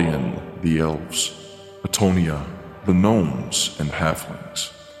 Prevalian, the elves. Atonia, the gnomes and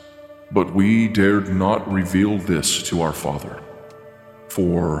halflings. But we dared not reveal this to our father,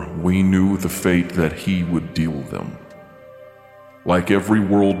 for we knew the fate that he would deal them. Like every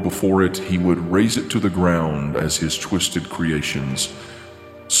world before it, he would raze it to the ground as his twisted creations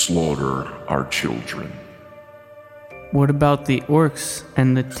slaughter our children. What about the orcs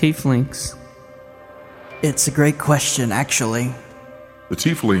and the tieflings? It's a great question, actually. The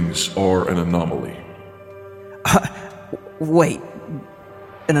tieflings are an anomaly. Wait,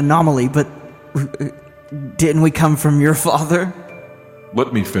 an anomaly, but didn't we come from your father?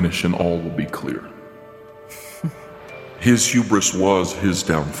 Let me finish and all will be clear. His hubris was his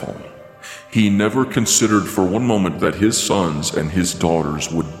downfall. He never considered for one moment that his sons and his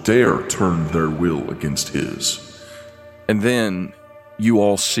daughters would dare turn their will against his. And then you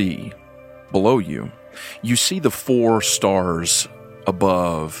all see, below you, you see the 4 stars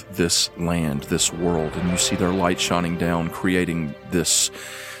above this land, this world, and you see their light shining down, creating this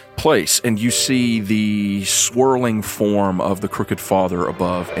place, and you see the swirling form of the Crooked Father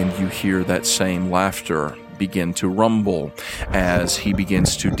above, and you hear that same laughter begin to rumble as he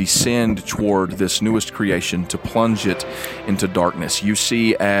begins to descend toward this newest creation to plunge it into darkness. You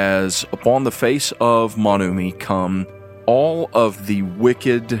see as upon the face of Monumi come all of the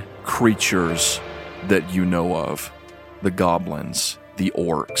wicked creatures that you know of. The goblins, the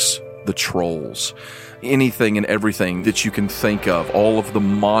orcs, the trolls, anything and everything that you can think of, all of the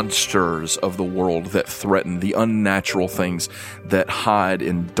monsters of the world that threaten, the unnatural things that hide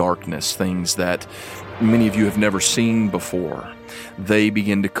in darkness, things that many of you have never seen before. They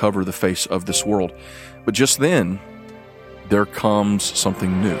begin to cover the face of this world. But just then, there comes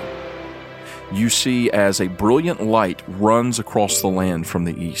something new. You see as a brilliant light runs across the land from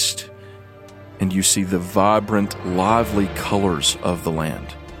the east, and you see the vibrant, lively colors of the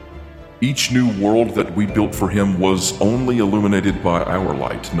land. Each new world that we built for him was only illuminated by our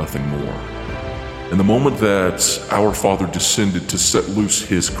light, nothing more. In the moment that our Father descended to set loose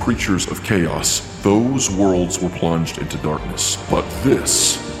his creatures of chaos, those worlds were plunged into darkness. But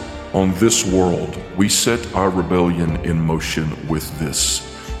on this world, we set our rebellion in motion with this,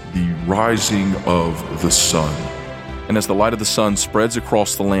 the rising of the sun. And as the light of the sun spreads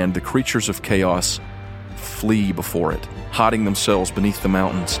across the land, the creatures of chaos flee before it, hiding themselves beneath the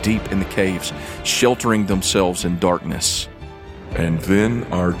mountains, deep in the caves, sheltering themselves in darkness. And then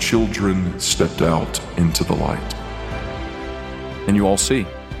our children stepped out into the light. And you all see.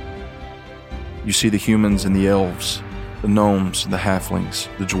 You see the humans and the elves, the gnomes, the halflings,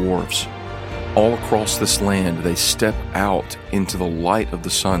 the dwarves. All across this land, they step out into the light of the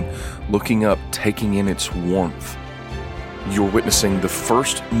sun, looking up, taking in its warmth. You're witnessing the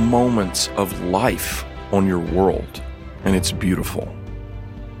first moments of life on your world, and it's beautiful.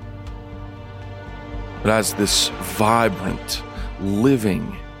 But as this vibrant,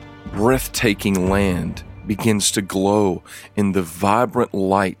 living, breathtaking land begins to glow in the vibrant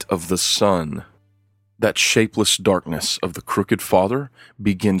light of the sun, that shapeless darkness of the Crooked Father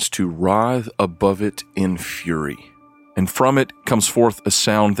begins to writhe above it in fury. And from it comes forth a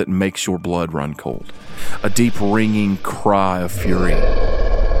sound that makes your blood run cold, a deep ringing cry of fury.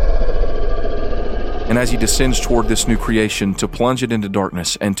 And as he descends toward this new creation to plunge it into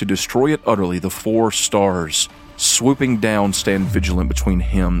darkness and to destroy it utterly, the four stars swooping down stand vigilant between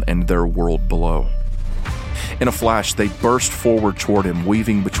him and their world below. In a flash, they burst forward toward him,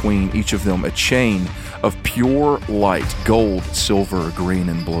 weaving between each of them a chain of pure light, gold, silver, green,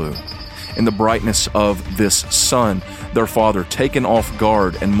 and blue. In the brightness of this sun, their father, taken off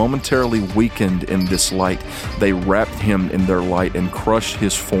guard and momentarily weakened in this light, they wrapped him in their light and crushed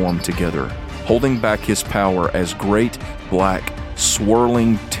his form together, holding back his power as great, black,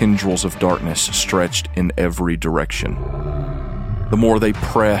 swirling tendrils of darkness stretched in every direction. The more they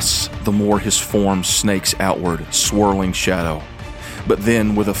press, the more his form snakes outward, swirling shadow. But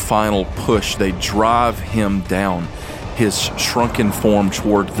then, with a final push, they drive him down, his shrunken form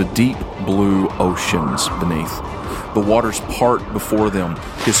toward the deep blue oceans beneath. The waters part before them,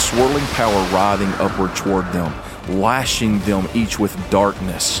 his swirling power writhing upward toward them, lashing them each with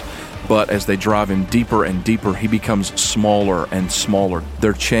darkness. But as they drive him deeper and deeper, he becomes smaller and smaller,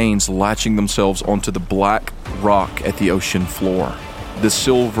 their chains latching themselves onto the black rock at the ocean floor. The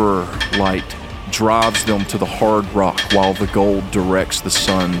silver light drives them to the hard rock, while the gold directs the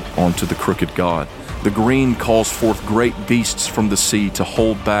sun onto the crooked god. The green calls forth great beasts from the sea to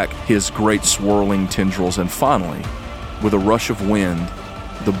hold back his great swirling tendrils, and finally, with a rush of wind,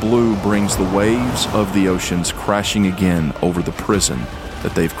 the blue brings the waves of the oceans crashing again over the prison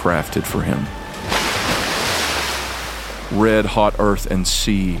that they've crafted for him. Red hot earth and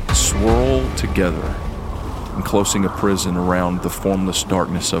sea swirl together, enclosing a prison around the formless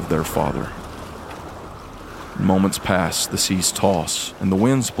darkness of their father. Moments pass, the seas toss, and the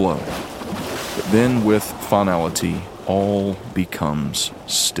winds blow. But then, with finality, all becomes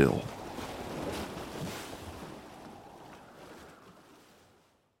still.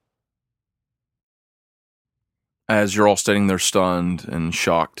 As you're all standing there stunned and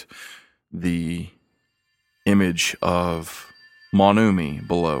shocked, the image of Monumi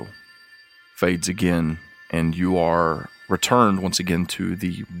below fades again, and you are returned once again to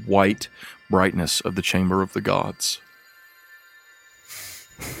the white brightness of the Chamber of the Gods.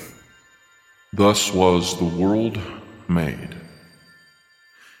 Thus was the world made,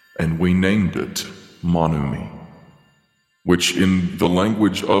 and we named it Monumi, which in the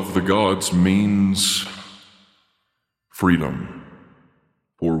language of the gods means freedom,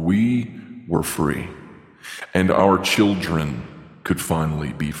 for we were free, and our children could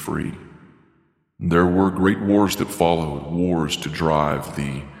finally be free. There were great wars that followed, wars to drive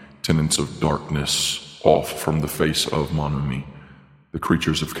the tenants of darkness off from the face of Monumi, the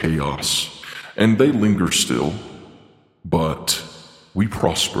creatures of chaos. And they linger still, but we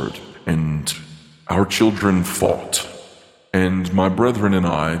prospered, and our children fought. And my brethren and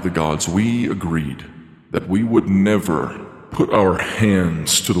I, the gods, we agreed that we would never put our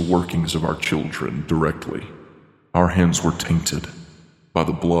hands to the workings of our children directly. Our hands were tainted by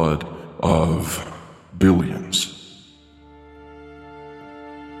the blood of billions.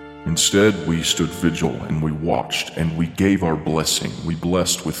 Instead, we stood vigil and we watched and we gave our blessing. We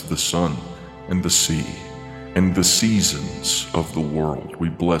blessed with the sun and the sea and the seasons of the world. We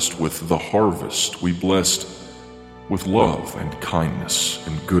blessed with the harvest. We blessed with love and kindness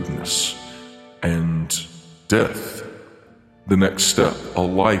and goodness and death. The next step, a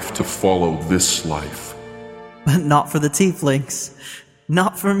life to follow this life. But not for the tieflings.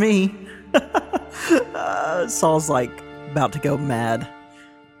 Not for me. Saul's like about to go mad.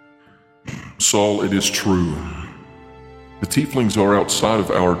 Saul, it is true. The tieflings are outside of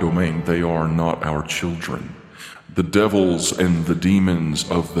our domain. They are not our children. The devils and the demons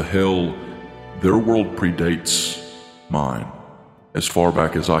of the hell, their world predates mine. As far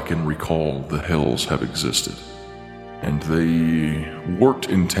back as I can recall, the hells have existed. And they worked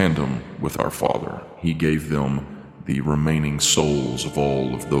in tandem with our father. He gave them the remaining souls of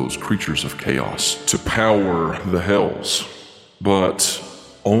all of those creatures of chaos to power the hells. But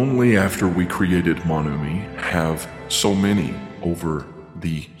only after we created Monumi have so many over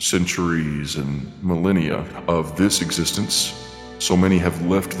the centuries and millennia of this existence, so many have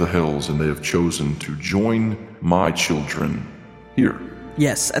left the hells and they have chosen to join my children here.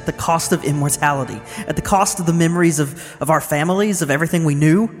 Yes, at the cost of immortality, at the cost of the memories of our families, of everything we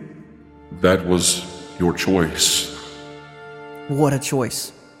knew. That was your choice. What a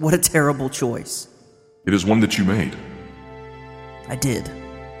choice. What a terrible choice. It is one that you made. I did.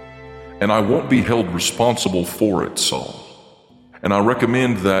 And I won't be held responsible for it, Saul. And I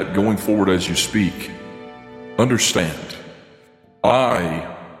recommend that going forward as you speak, understand,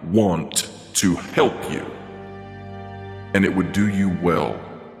 I want to help you. And it would do you well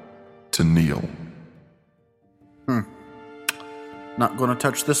to kneel. Not going to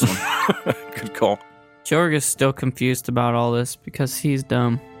touch this one. Good call. Jorg is still confused about all this because he's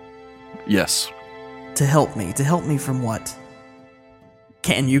dumb. Yes. To help me from what?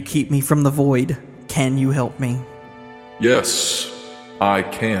 Can you keep me from the void? Can you help me? Yes, I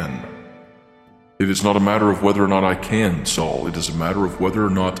can. It is not a matter of whether or not I can, Saul. It is a matter of whether or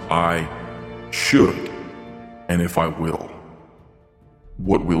not I should, and if I will.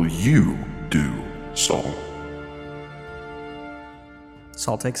 What will you do, Saul?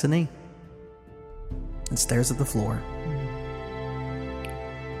 Saul takes a knee and stares at the floor.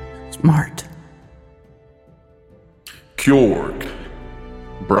 Smart. Kjorg,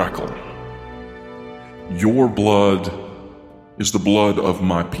 Brackle, your blood is the blood of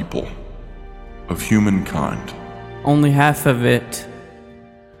my people, of humankind. Only half of it.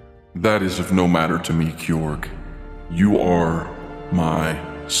 That is of no matter to me, Kjorg. You are my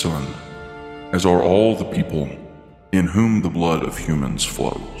son, as are all the people in whom the blood of humans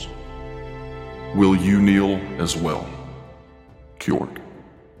flows. Will you kneel as well, Kjorg?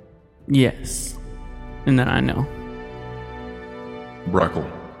 Yes. And then I know. Brackle,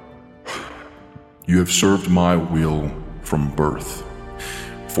 you have served my will from birth.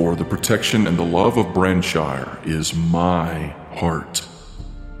 For the protection and the love of Branshire is my heart.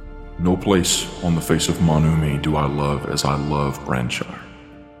 No place on the face of Monumi do I love as I love Branshire.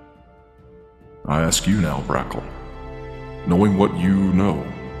 I ask you now, Brackle, knowing what you know,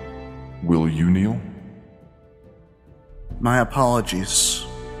 will you kneel? My apologies.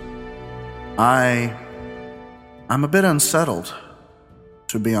 I'm a bit unsettled,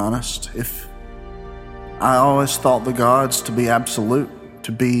 to be honest. If I always thought the gods to be absolute,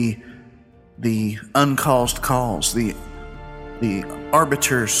 to be the uncaused cause, the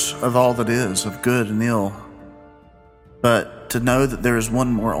arbiters of all that is, of good and ill. But to know that there is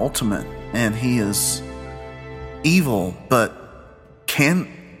one more ultimate, and he is evil, but can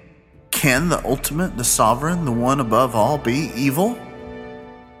the ultimate, the sovereign, the one above all, be evil?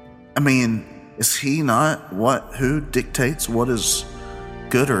 I mean, is he not who dictates what is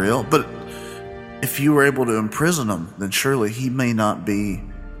good or ill? But if you were able to imprison him, then surely he cannot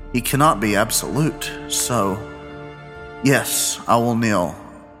be absolute. So, yes, I will kneel.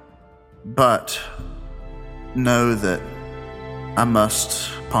 But know that I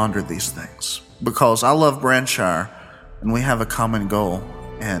must ponder these things. Because I love Branshire, and we have a common goal,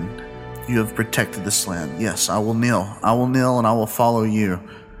 and you have protected this land. Yes, I will kneel. I will kneel and I will follow you.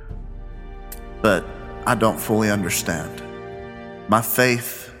 But I don't fully understand. my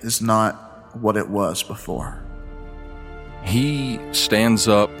faith is not what it was before. He stands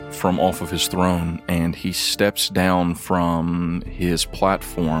up from off of his throne and he steps down from his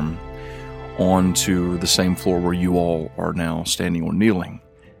platform onto the same floor where you all are now standing or kneeling.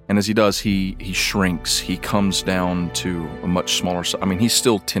 And as he does, he shrinks. He comes down to a much smaller size. I mean, he's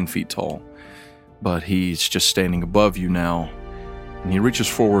still 10 feet tall, but he's just standing above you now. And he reaches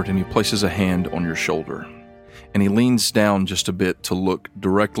forward and he places a hand on your shoulder. And he leans down just a bit to look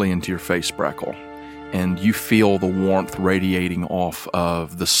directly into your face, Brackle. And you feel the warmth radiating off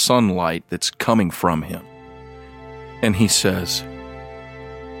of the sunlight that's coming from him. And he says,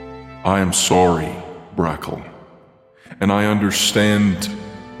 I am sorry, Brackle, and I understand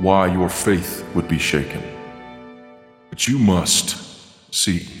why your faith would be shaken. But you must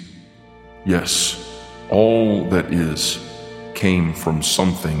see, yes, all that is came from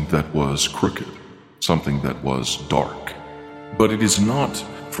something that was crooked, something that was dark. But it is not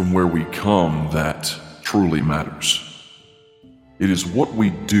from where we come that truly matters. It is what we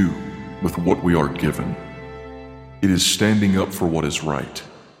do with what we are given. It is standing up for what is right.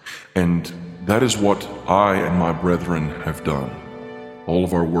 And that is what I and my brethren have done. All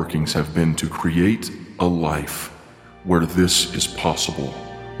of our workings have been to create a life where this is possible,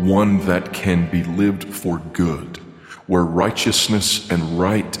 one that can be lived for good, where righteousness and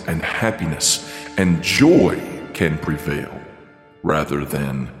right and happiness and joy can prevail, rather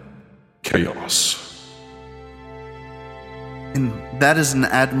than chaos. And that is an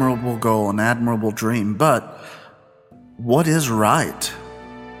admirable goal, an admirable dream, but what is right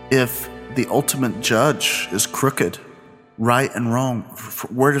if the ultimate judge is crooked, right and wrong?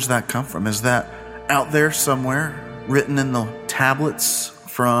 Where does that come from? Is that out there somewhere, written in the tablets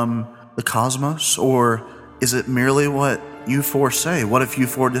from the cosmos? Or is it merely what you four say? What if you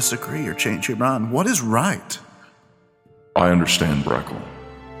four disagree or change your mind? What is right? I understand, Brackle.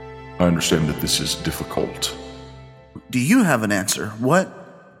 I understand that this is difficult. Do you have an answer? What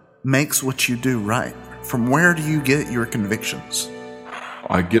makes what you do right? From where do you get your convictions?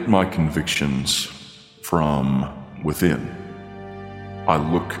 I get my convictions from within. I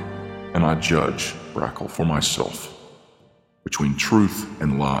look and I judge, Brackle, for myself, between truth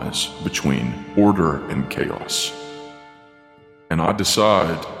and lies, between order and chaos. And I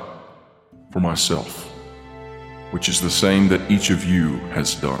decide for myself, which is the same that each of you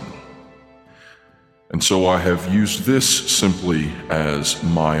has done. And so I have used this simply as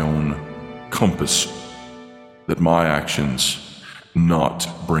my own compass, that my actions not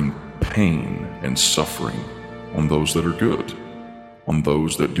bring pain and suffering on those that are good, on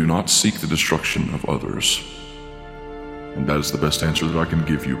those that do not seek the destruction of others. And that is the best answer that I can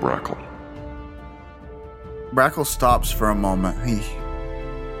give you, Brackle. Brackle stops for a moment. He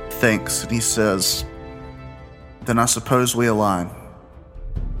thinks and he says, then I suppose we align.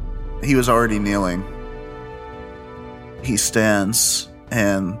 He was already kneeling. He stands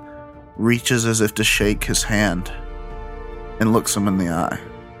and reaches as if to shake his hand and looks him in the eye.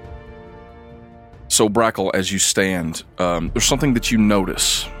 So, Brackle, as you stand, there's something that you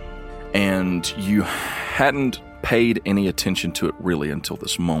notice, and you hadn't paid any attention to it really until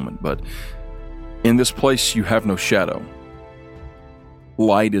this moment, but in this place you have no shadow.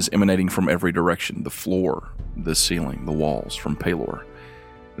 Light is emanating from every direction, the floor, the ceiling, the walls, from Pelor.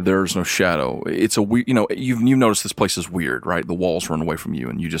 There's no shadow. It's a weird, you've noticed this place is weird, right? The walls run away from you,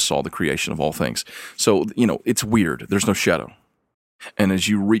 and you just saw the creation of all things. So, it's weird. There's no shadow. And as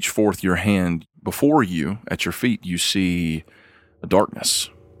you reach forth your hand, before you, at your feet, you see a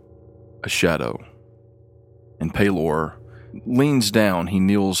darkness, a shadow. And Pelor leans down, he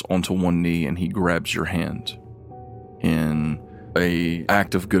kneels onto one knee, and he grabs your hand in an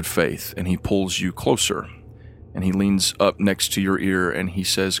act of good faith, and he pulls you closer. And he leans up next to your ear, and he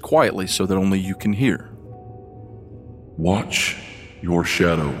says quietly so that only you can hear, watch your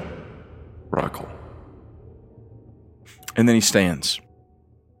shadow, Brackle. And then he stands.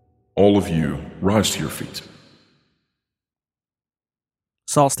 All of you, rise to your feet.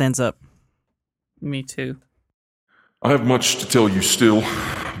 Saul stands up. Me too. I have much to tell you still,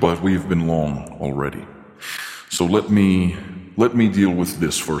 but we have been long already. So let me deal with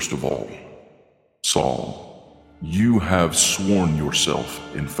this first of all. Saul, you have sworn yourself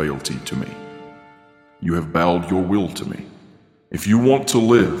in fealty to me. You have bowed your will to me. If you want to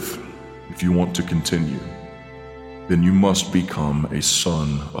live, if you want to continue, then you must become a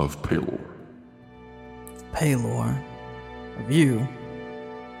son of Pelor. Pelor? Of you?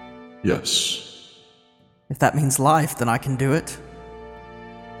 Yes. If that means life, then I can do it.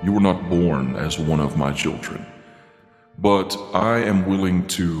 You were not born as one of my children, but I am willing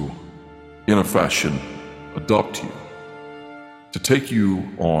to, in a fashion, adopt you. to take you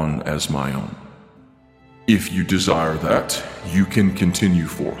on as my own. If you desire that, you can continue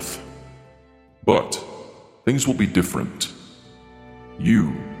forth. But things will be different.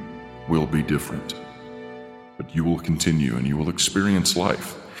 You will be different. But you will continue and you will experience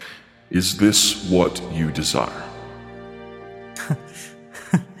life. Is this what you desire?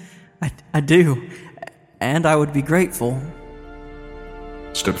 I do. And I would be grateful.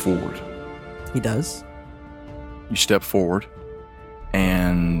 Step forward. He does. You step forward,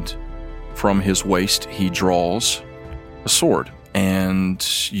 and from his waist he draws a sword, and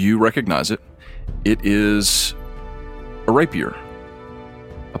you recognize it. It is a rapier,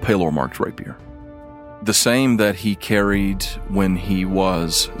 a Pelor marked rapier, the same that he carried when he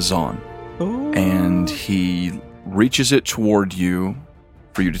was Zahn. Oh. And he reaches it toward you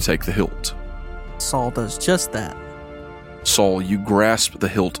for you to take the hilt. Saul does just that. Saul, you grasp the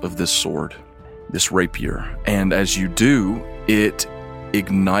hilt of this sword, this rapier, and as you do, it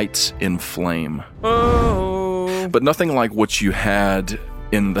ignites in flame. Oh. But nothing like what you had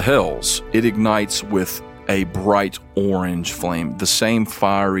in the Hells. It ignites with a bright orange flame, the same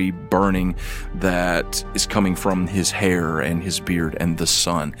fiery burning that is coming from his hair and his beard and the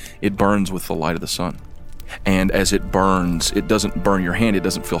sun. It burns with the light of the sun. And as it burns, it doesn't burn your hand, it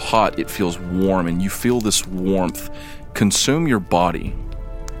doesn't feel hot, it feels warm, and you feel this warmth consume your body,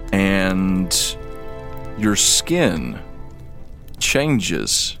 and your skin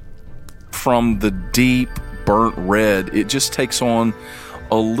changes from the deep burnt red. It just takes on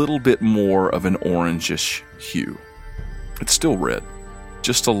a little bit more of an orangish hue. It's still red,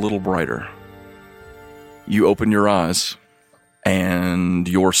 just a little brighter. You open your eyes, and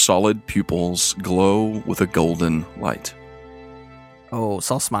your solid pupils glow with a golden light. Oh,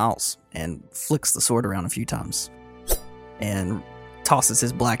 Saul smiles and flicks the sword around a few times and tosses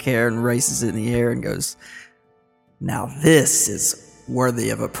his black hair and raises it in the air and goes, "Now this is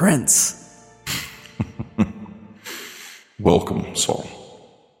worthy of a prince." Welcome, Saul.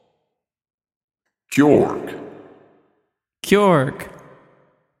 Kjorg, Kjorg.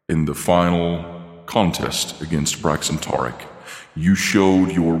 in the final contest against Braxton Tarek, you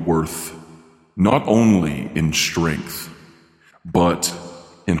showed your worth not only in strength, but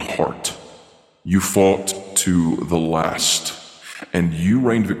in heart. You fought to the last, and you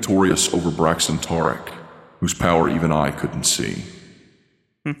reigned victorious over Braxton Tarek, whose power even I couldn't see.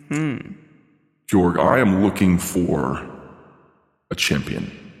 Kjorg, I am looking for a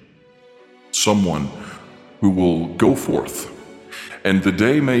champion. Someone who will go forth. And the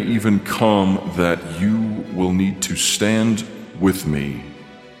day may even come that you will need to stand with me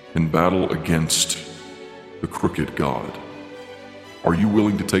in battle against the crooked god. Are you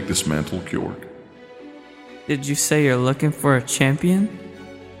willing to take this mantle, Kjorg? Did you say you're looking for a champion?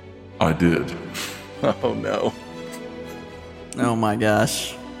 I did. Oh no. Oh my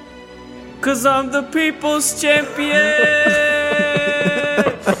gosh. 'Cause I'm the people's champion!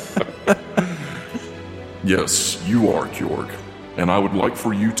 Yes, you are, Kjorg. And I would like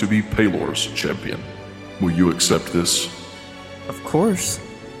for you to be Pelor's champion. Will you accept this? Of course.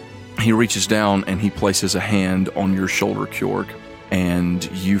 He reaches down and he places a hand on your shoulder, Kjorg, and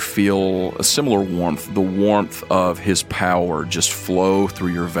you feel a similar warmth, the warmth of his power just flow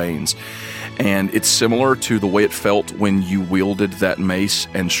through your veins. And it's similar to the way it felt when you wielded that mace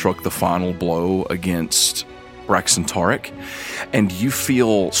and struck the final blow against Braxton Tarek. And you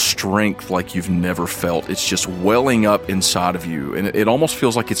feel strength like you've never felt. It's just welling up inside of you, and it almost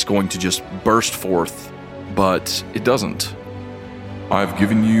feels like it's going to just burst forth, but it doesn't. I've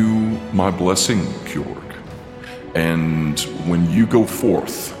given you my blessing, Kjorg. And when you go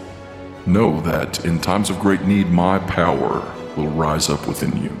forth, know that in times of great need, my power will rise up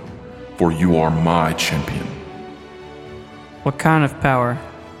within you, for you are my champion. What kind of power?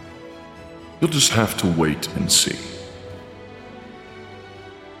 You'll just have to wait and see.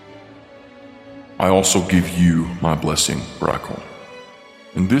 I also give you my blessing, Brackle.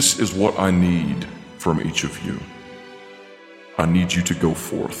 And this is what I need from each of you. I need you to go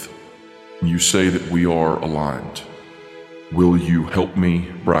forth. You say that we are aligned. Will you help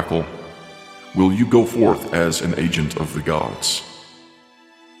me, Brackle? Will you go forth as an agent of the gods?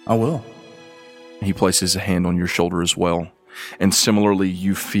 I will. He places a hand on your shoulder as well. And similarly,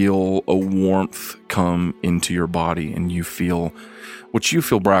 you feel a warmth come into your body, and you feel, what you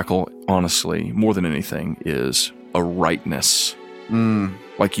feel, Brackle, honestly, more than anything, is a rightness.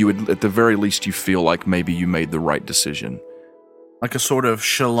 Like you would, at the very least, you feel like maybe you made the right decision. Like a sort of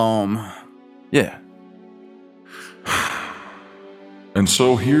shalom. Yeah. And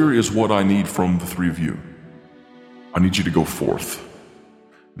so here is what I need from the three of you. I need you to go forth.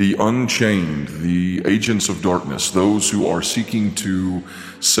 The unchained, the agents of darkness, those who are seeking to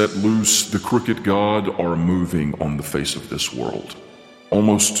set loose the crooked god, are moving on the face of this world.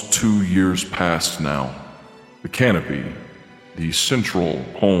 Almost 2 years past now, the canopy, the central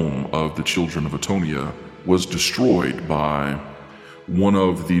home of the children of Atonia, was destroyed by one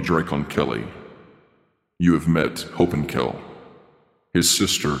of the Dracon Kelly. You have met Hopenkel. His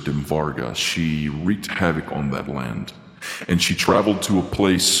sister, Dimvarga, she wreaked havoc on that land, and she traveled to a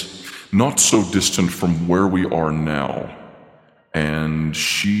place not so distant from where we are now, and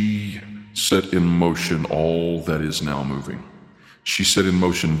she set in motion all that is now moving. She set in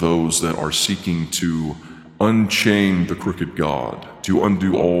motion those that are seeking to unchain the crooked god, to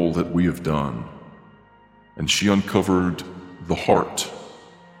undo all that we have done. And she uncovered the heart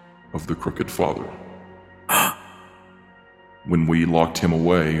of the crooked father. When we locked him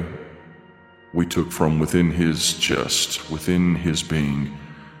away, we took from within his chest, within his being,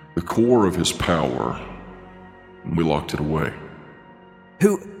 the core of his power, and we locked it away.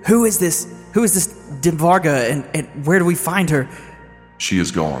 Who is this? Who is this Dimvarga, and where do we find her? She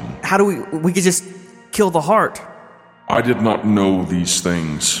is gone. How do we could just kill the heart? I did not know these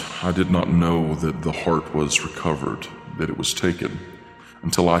things. I did not know that the heart was recovered, that it was taken,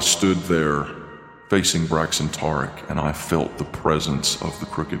 until I stood there facing Braxton Tarek, and I felt the presence of the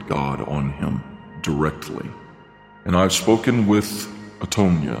crooked god on him directly. And I've spoken with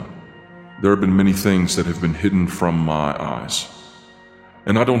Atonia. There have been many things that have been hidden from my eyes,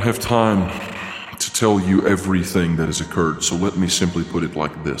 and I don't have time to tell you everything that has occurred, so let me simply put it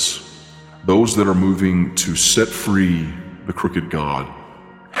like this. Those that are moving to set free the crooked god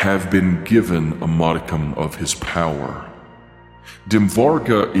have been given a modicum of his power.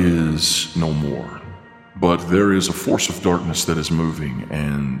 Dimvarga is no more, but there is a force of darkness that is moving,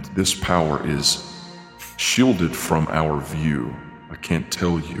 and this power is shielded from our view. I can't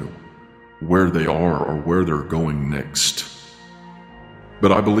tell you where they are or where they're going next,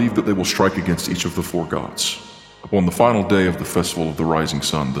 but I believe that they will strike against each of the four gods. Upon the final day of the Festival of the Rising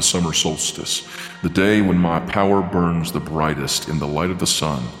Sun, the summer solstice, the day when my power burns the brightest in the light of the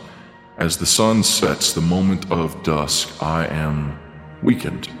sun, as the sun sets, the moment of dusk, I am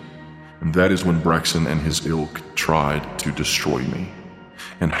weakened. And that is when Braxton and his ilk tried to destroy me.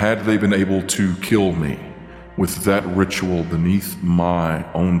 And had they been able to kill me with that ritual beneath my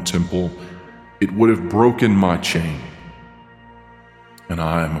own temple, it would have broken my chain. And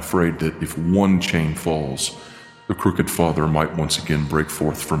I am afraid that if one chain falls, the crooked father might once again break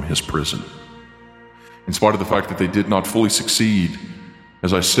forth from his prison. In spite of the fact that they did not fully succeed,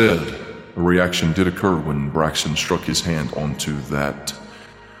 as I said, a reaction did occur when Braxton struck his hand onto that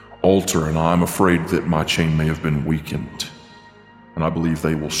altar, and I'm afraid that my chain may have been weakened. And I believe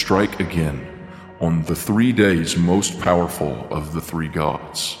they will strike again on the 3 days most powerful of the three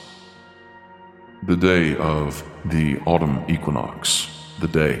gods. The day of the autumn equinox, the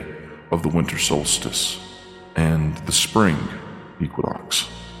day of the winter solstice, and the spring equinox.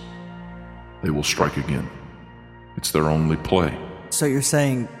 They will strike again. It's their only play. So you're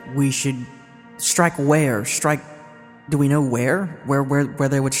saying we should strike where? Do we know where? Where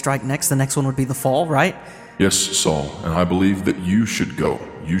they would strike next? The next one would be the fall, right? Yes, Saul, and I believe that you should go.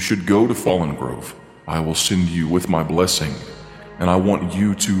 You should go to Fallen Grove. I will send you with my blessing, and I want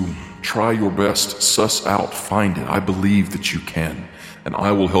you to try your best, suss out, find it. I believe that you can, and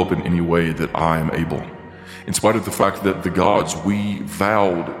I will help in any way that I am able. In spite of the fact that the gods, we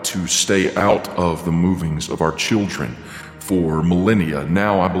vowed to stay out of the movings of our children for millennia.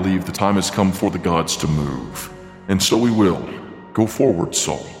 Now I believe the time has come for the gods to move. And so we will. Go forward,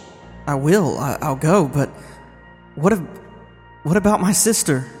 Saul. I will. I'll go, but what about my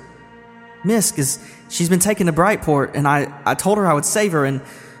sister? Misk, she's been taken to Brightport, and I told her I would save her, and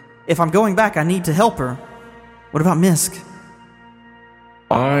if I'm going back, I need to help her. What about Misk?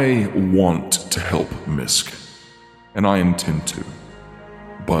 I want to help Misk, and I intend to.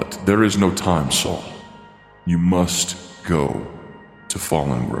 But there is no time, Saul. You must go to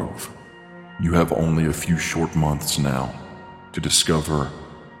Fallen Grove. You have only a few short months now to discover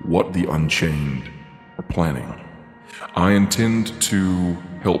what the Unchained are planning. I intend to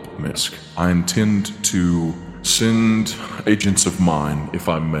help Misk. I intend to send agents of mine, if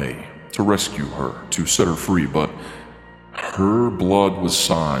I may, to rescue her, to set her free, but her blood was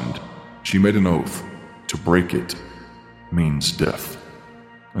signed. She made an oath. To break it means death.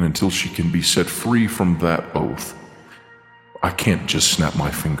 And until she can be set free from that oath, I can't just snap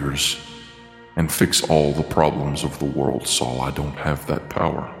my fingers and fix all the problems of the world, Saul. I don't have that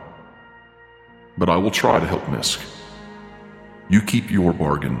power. But I will try to help Misk. You keep your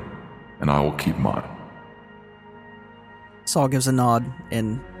bargain, and I will keep mine. Saul gives a nod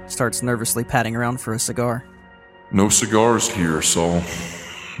and starts nervously patting around for a cigar. No cigars here, Saul.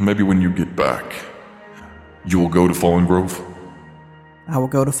 Maybe when you get back. You will go to Fallen Grove? I will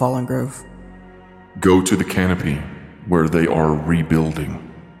go to Fallen Grove. Go to the canopy, where they are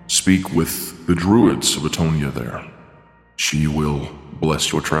rebuilding. Speak with the druids of Atonia there. She will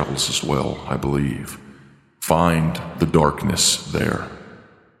bless your travels as well, I believe. Find the darkness there.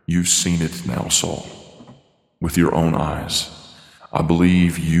 You've seen it now, Saul. With your own eyes. I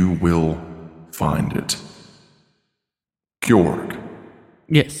believe you will find it. Kjorg.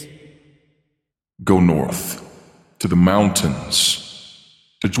 Yes. Go north, to the mountains,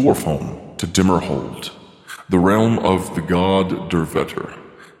 to Dwarfholm, to Dimmerhold, the realm of the god Dervetter.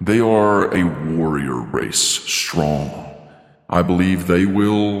 They are a warrior race, strong. I believe they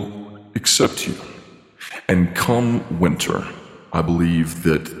will accept you. And come winter, I believe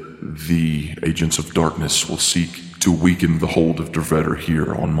that the agents of darkness will seek to weaken the hold of Dervetter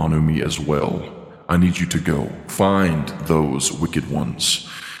here on Monumi as well. I need you to go, find those wicked ones,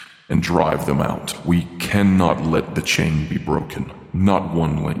 and drive them out. We cannot let the chain be broken. Not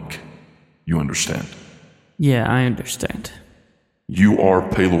one link. You understand? Yeah, I understand. You are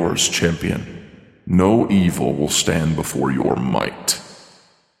Pelor's champion. No evil will stand before your might.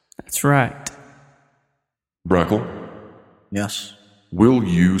 That's right. Brackle, Yes. will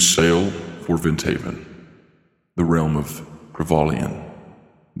you sail for Venthaven, the realm of Prevalian,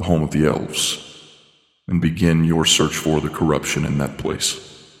 the home of the elves, and begin your search for the corruption in that place?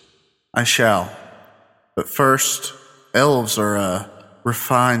 I shall. But first, elves are a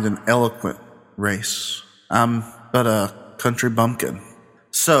refined and eloquent race. I'm but a country bumpkin.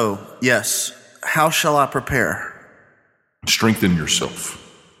 So, yes, how shall I prepare? Strengthen yourself.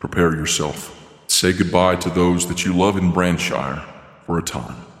 Prepare yourself. Say goodbye to those that you love in Branshire for a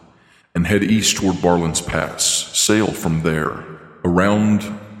time. And head east toward Barlin's Pass. Sail from there, around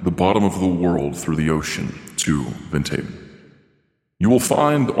the bottom of the world through the ocean to Venthaven. You will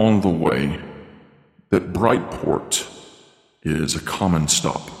find on the way that Brightport is a common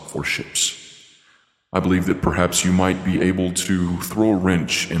stop for ships. I believe that perhaps you might be able to throw a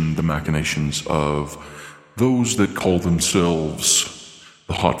wrench in the machinations of those that call themselves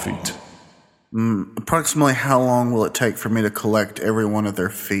the Hot Feet. Approximately how long will it take for me to collect every one of their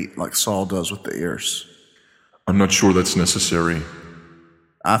feet like Saul does with the ears? I'm not sure that's necessary.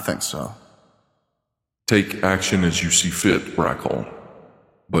 I think so. Take action as you see fit, Brackle.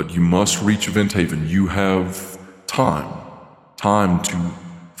 But you must reach Venthaven. You have time to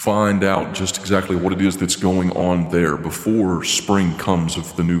find out just exactly what it is that's going on there before spring comes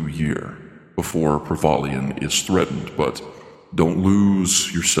of the new year, before Prevalian is threatened. But don't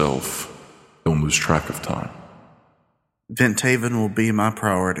lose yourself. Don't lose track of time. Venthaven will be my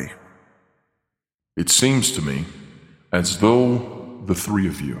priority. It seems to me as though the three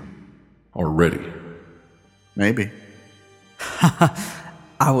of you are ready. Maybe.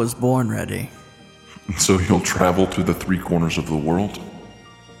 I was born ready. So you'll travel to the three corners of the world?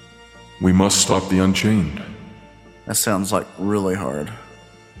 We must stop the Unchained. That sounds like really hard.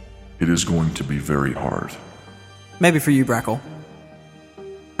 It is going to be very hard. Maybe for you, Brackle.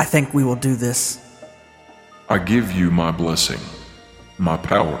 I think we will do this. I give you my blessing. My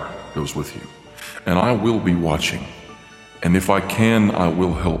power goes with you. And I will be watching. And if I can, I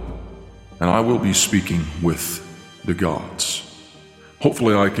will help. And I will be speaking with the gods.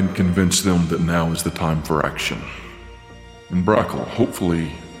 Hopefully I can convince them that now is the time for action. And Brackle,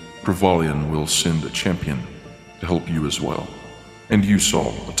 hopefully Prevalian will send a champion to help you as well. And you,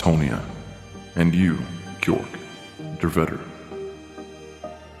 Saul, Atonia. And you, Kjorg, Dervetter.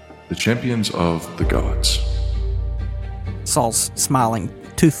 The champions of the gods. Saul's smiling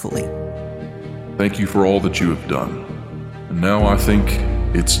toothfully. Thank you for all that you have done. And now I think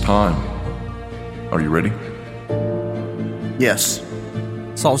it's time. Are you ready? Yes.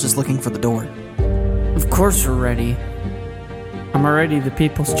 Saul's just looking for the door. Of course we're ready. I'm already the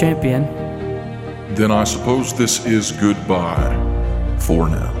people's champion. Then I suppose this is goodbye for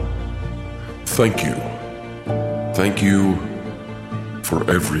now. Thank you. Thank you for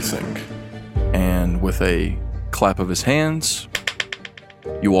everything. And with a clap of his hands,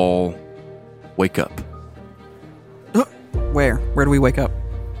 you all wake up. Where? Where do we wake up?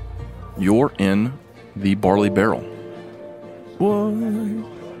 You're in the barley barrel. What?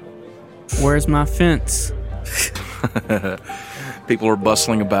 Where's my fence? People are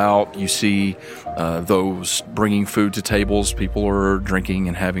bustling about. You see those bringing food to tables. People are drinking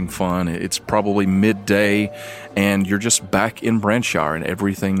and having fun. It's probably midday, and you're just back in Branshire, and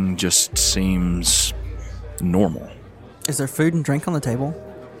everything just seems normal. Is there food and drink on the table?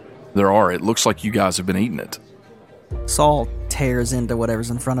 There are. It looks like you guys have been eating it. Saul tears into whatever's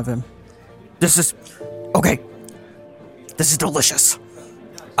in front of him. This is delicious.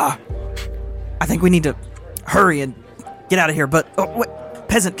 I think we need to hurry and get out of here. But wait,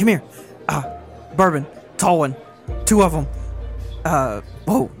 peasant, come here. Bourbon, tall one, 2 of them.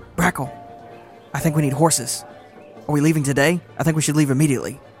 Whoa, Brackle. I think we need horses. Are we leaving today? I think we should leave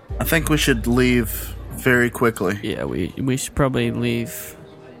immediately. I think we should leave very quickly. Yeah, we should probably leave.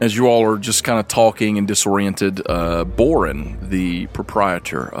 As you all are just kind of talking and disoriented, Boren, the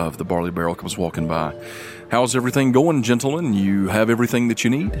proprietor of the Barley Barrel, comes walking by. How's everything going, gentlemen? You have everything that you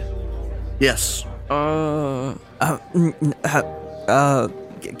need? Yes. Can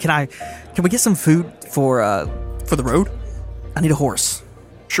we get some food for the road? I need a horse.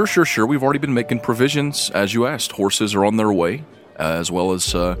 Sure. We've already been making provisions, as you asked. Horses are on their way, as well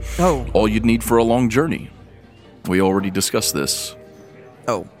as all you'd need for a long journey. We already discussed this.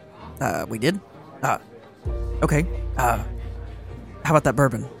 Oh, we did? Okay. How about that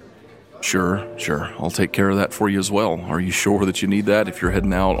bourbon? Sure. I'll take care of that for you as well. Are you sure that you need that if you're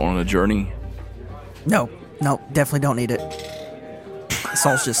heading out on a journey? No, definitely don't need it.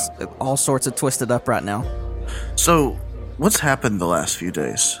 Saul's just all sorts of twisted up right now. So, what's happened the last few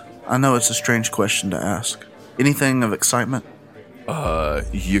days? I know it's a strange question to ask. Anything of excitement?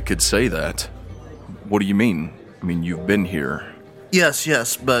 You could say that. What do you mean? I mean, you've been here.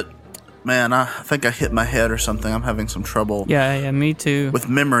 Yes, but man, I think I hit my head or something. I'm having some trouble. Yeah, me too. With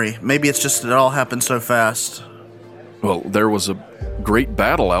memory. Maybe it's just it all happened so fast. Well, there was a great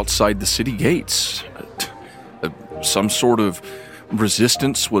battle outside the city gates. Some sort of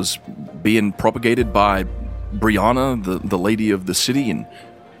resistance was being propagated by Brianna, the lady of the city, and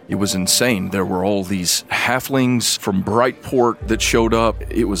it was insane. There were all these halflings from Brightport that showed up.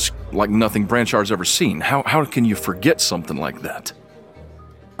 It was like nothing Branchard's ever seen. How can you forget something like that?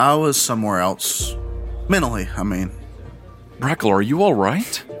 I was somewhere else. Mentally, I mean. Brackle, are you all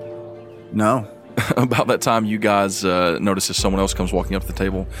right? No. About that time, you guys notice as someone else comes walking up to the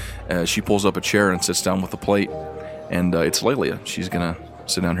table. She pulls up a chair and sits down with a plate. And it's Lelia. She's going to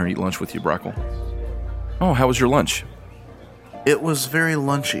sit down here and eat lunch with you, Brackle. Oh, how was your lunch? It was very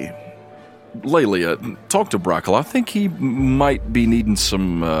lunchy. Lelia, talk to Brackle. I think he might be needing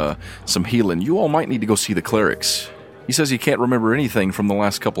some healing. You all might need to go see the clerics. He says he can't remember anything from the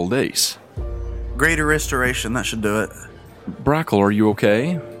last couple of days. Greater restoration, that should do it. Brackle, are you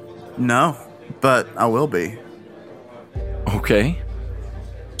okay? No, but I will be. Okay.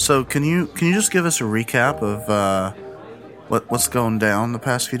 So can you just give us a recap of what's going down the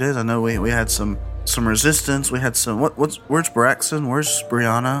past few days? I know we had some resistance. We had some. Where's Braxton? Where's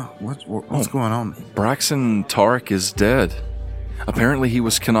Brianna? What's going on? Braxton Tarek is dead. Apparently, he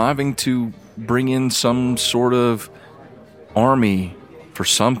was conniving to bring in some sort of army for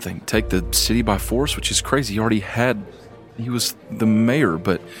something, take the city by force, which is crazy. He was the mayor,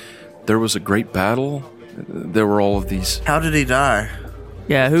 but there was a great battle. There were all of these. How did he die?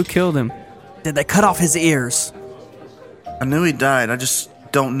 Yeah, who killed him? Did they cut off his ears? I knew he died. I just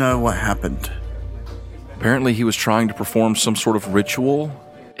don't know what happened. Apparently, he was trying to perform some sort of ritual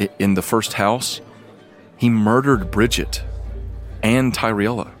in the first house. He murdered Bridget and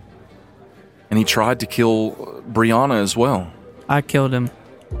Tyrella. And he tried to kill Brianna as well. I killed him.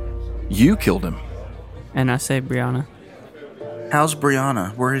 You killed him. And I say Brianna. How's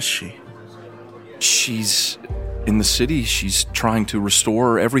Brianna? Where is she? She's in the city. She's trying to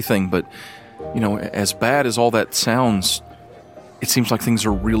restore everything. But, as bad as all that sounds, it seems like things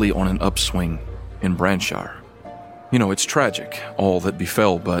are really on an upswing in Branshire. It's tragic, all that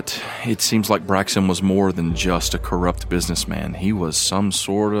befell, but it seems like Braxton was more than just a corrupt businessman. He was some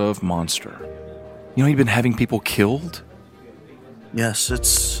sort of monster. He'd been having people killed? Yes,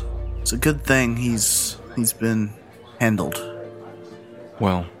 it's a good thing he's been handled.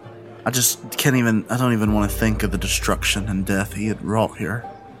 Well, I don't even want to think of the destruction and death he had wrought here.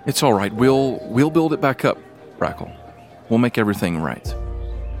 It's all right. We'll build it back up, Brackle. We'll make everything right.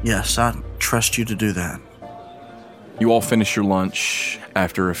 Yes, I trust you to do that. You all finish your lunch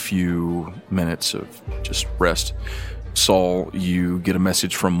after a few minutes of just rest. Saul, you get a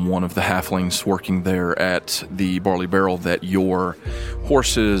message from one of the halflings working there at the Barley Barrel that your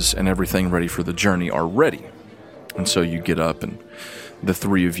horses and everything ready for the journey are ready. And so you get up and the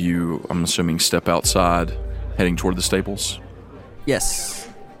three of you, I'm assuming, step outside, heading toward the stables. Yes.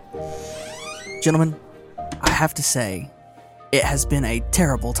 Gentlemen, I have to say, it has been a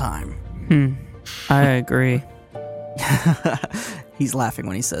terrible time. I agree. He's laughing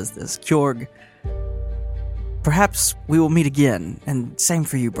when he says this. Kjorg, perhaps we will meet again, and same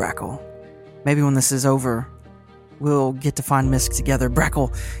for you, Brackle. Maybe when this is over, we'll get to find Misk together.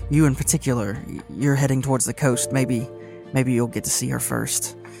 Brackle, you in particular, you're heading towards the coast. Maybe Maybe you'll get to see her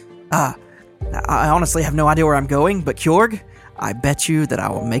first. I honestly have no idea where I'm going, but Kjorg, I bet you that I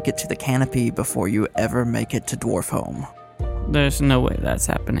will make it to the canopy before you ever make it to Dwarfholm. There's no way that's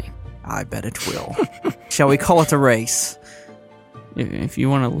happening. I bet it will. Shall we call it a race? If you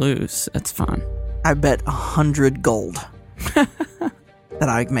want to lose, that's fine. I bet 100 gold that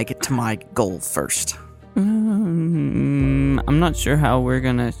I make it to my goal first. I'm not sure how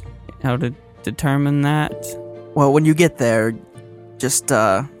to determine that. Well, when you get there, just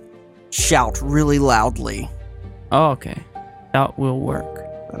shout really loudly. Oh, okay. That will work.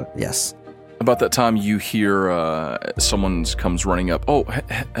 Yes. About that time, you hear someone comes running up. Oh,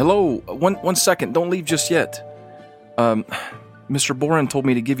 hello. One second. Don't leave just yet. Mr. Boren told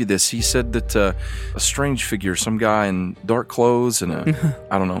me to give you this. He said that a strange figure, some guy in dark clothes and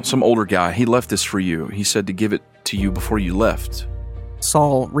I don't know, some older guy, he left this for you. He said to give it to you before you left.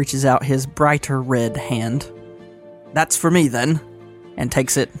 Saul reaches out his brighter red hand. That's for me, then. And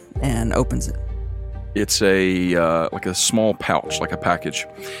takes it and opens it. It's like a small pouch, like a package.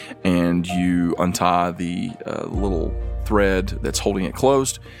 And you untie the little thread that's holding it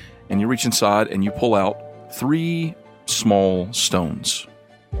closed. And you reach inside and you pull out 3 small stones.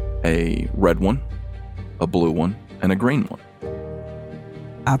 A red one, a blue one, and a green one.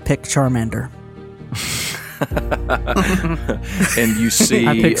 I pick Charmander. And you see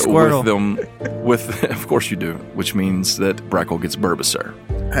I pick Squirtle. of course you do, which means that Brackle gets Bulbasaur.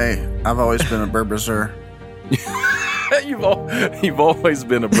 Hey, I've always been a Bulbasaur. You've always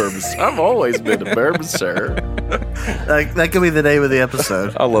been a Bulbasaur. I've always been a Bulbasaur. That could be the name of the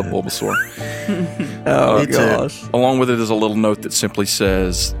episode. I love Bulbasaur. Oh, Me gosh. Along with it is a little note that simply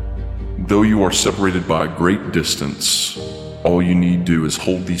says, Though you are separated by a great distance, all you need do is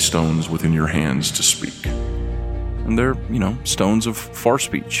hold these stones within your hands to speak. and they're, stones of far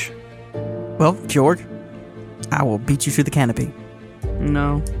speech. Well, Kjorg, I will beat you to the canopy.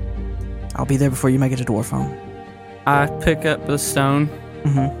 No. I'll be there before you make it to Dwarfholm. I pick up the stone,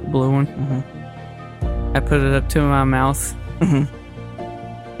 blue one. I put it up to my mouth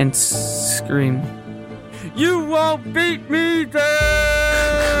and scream, "You won't beat me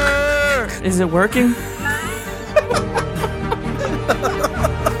there!" Is it working?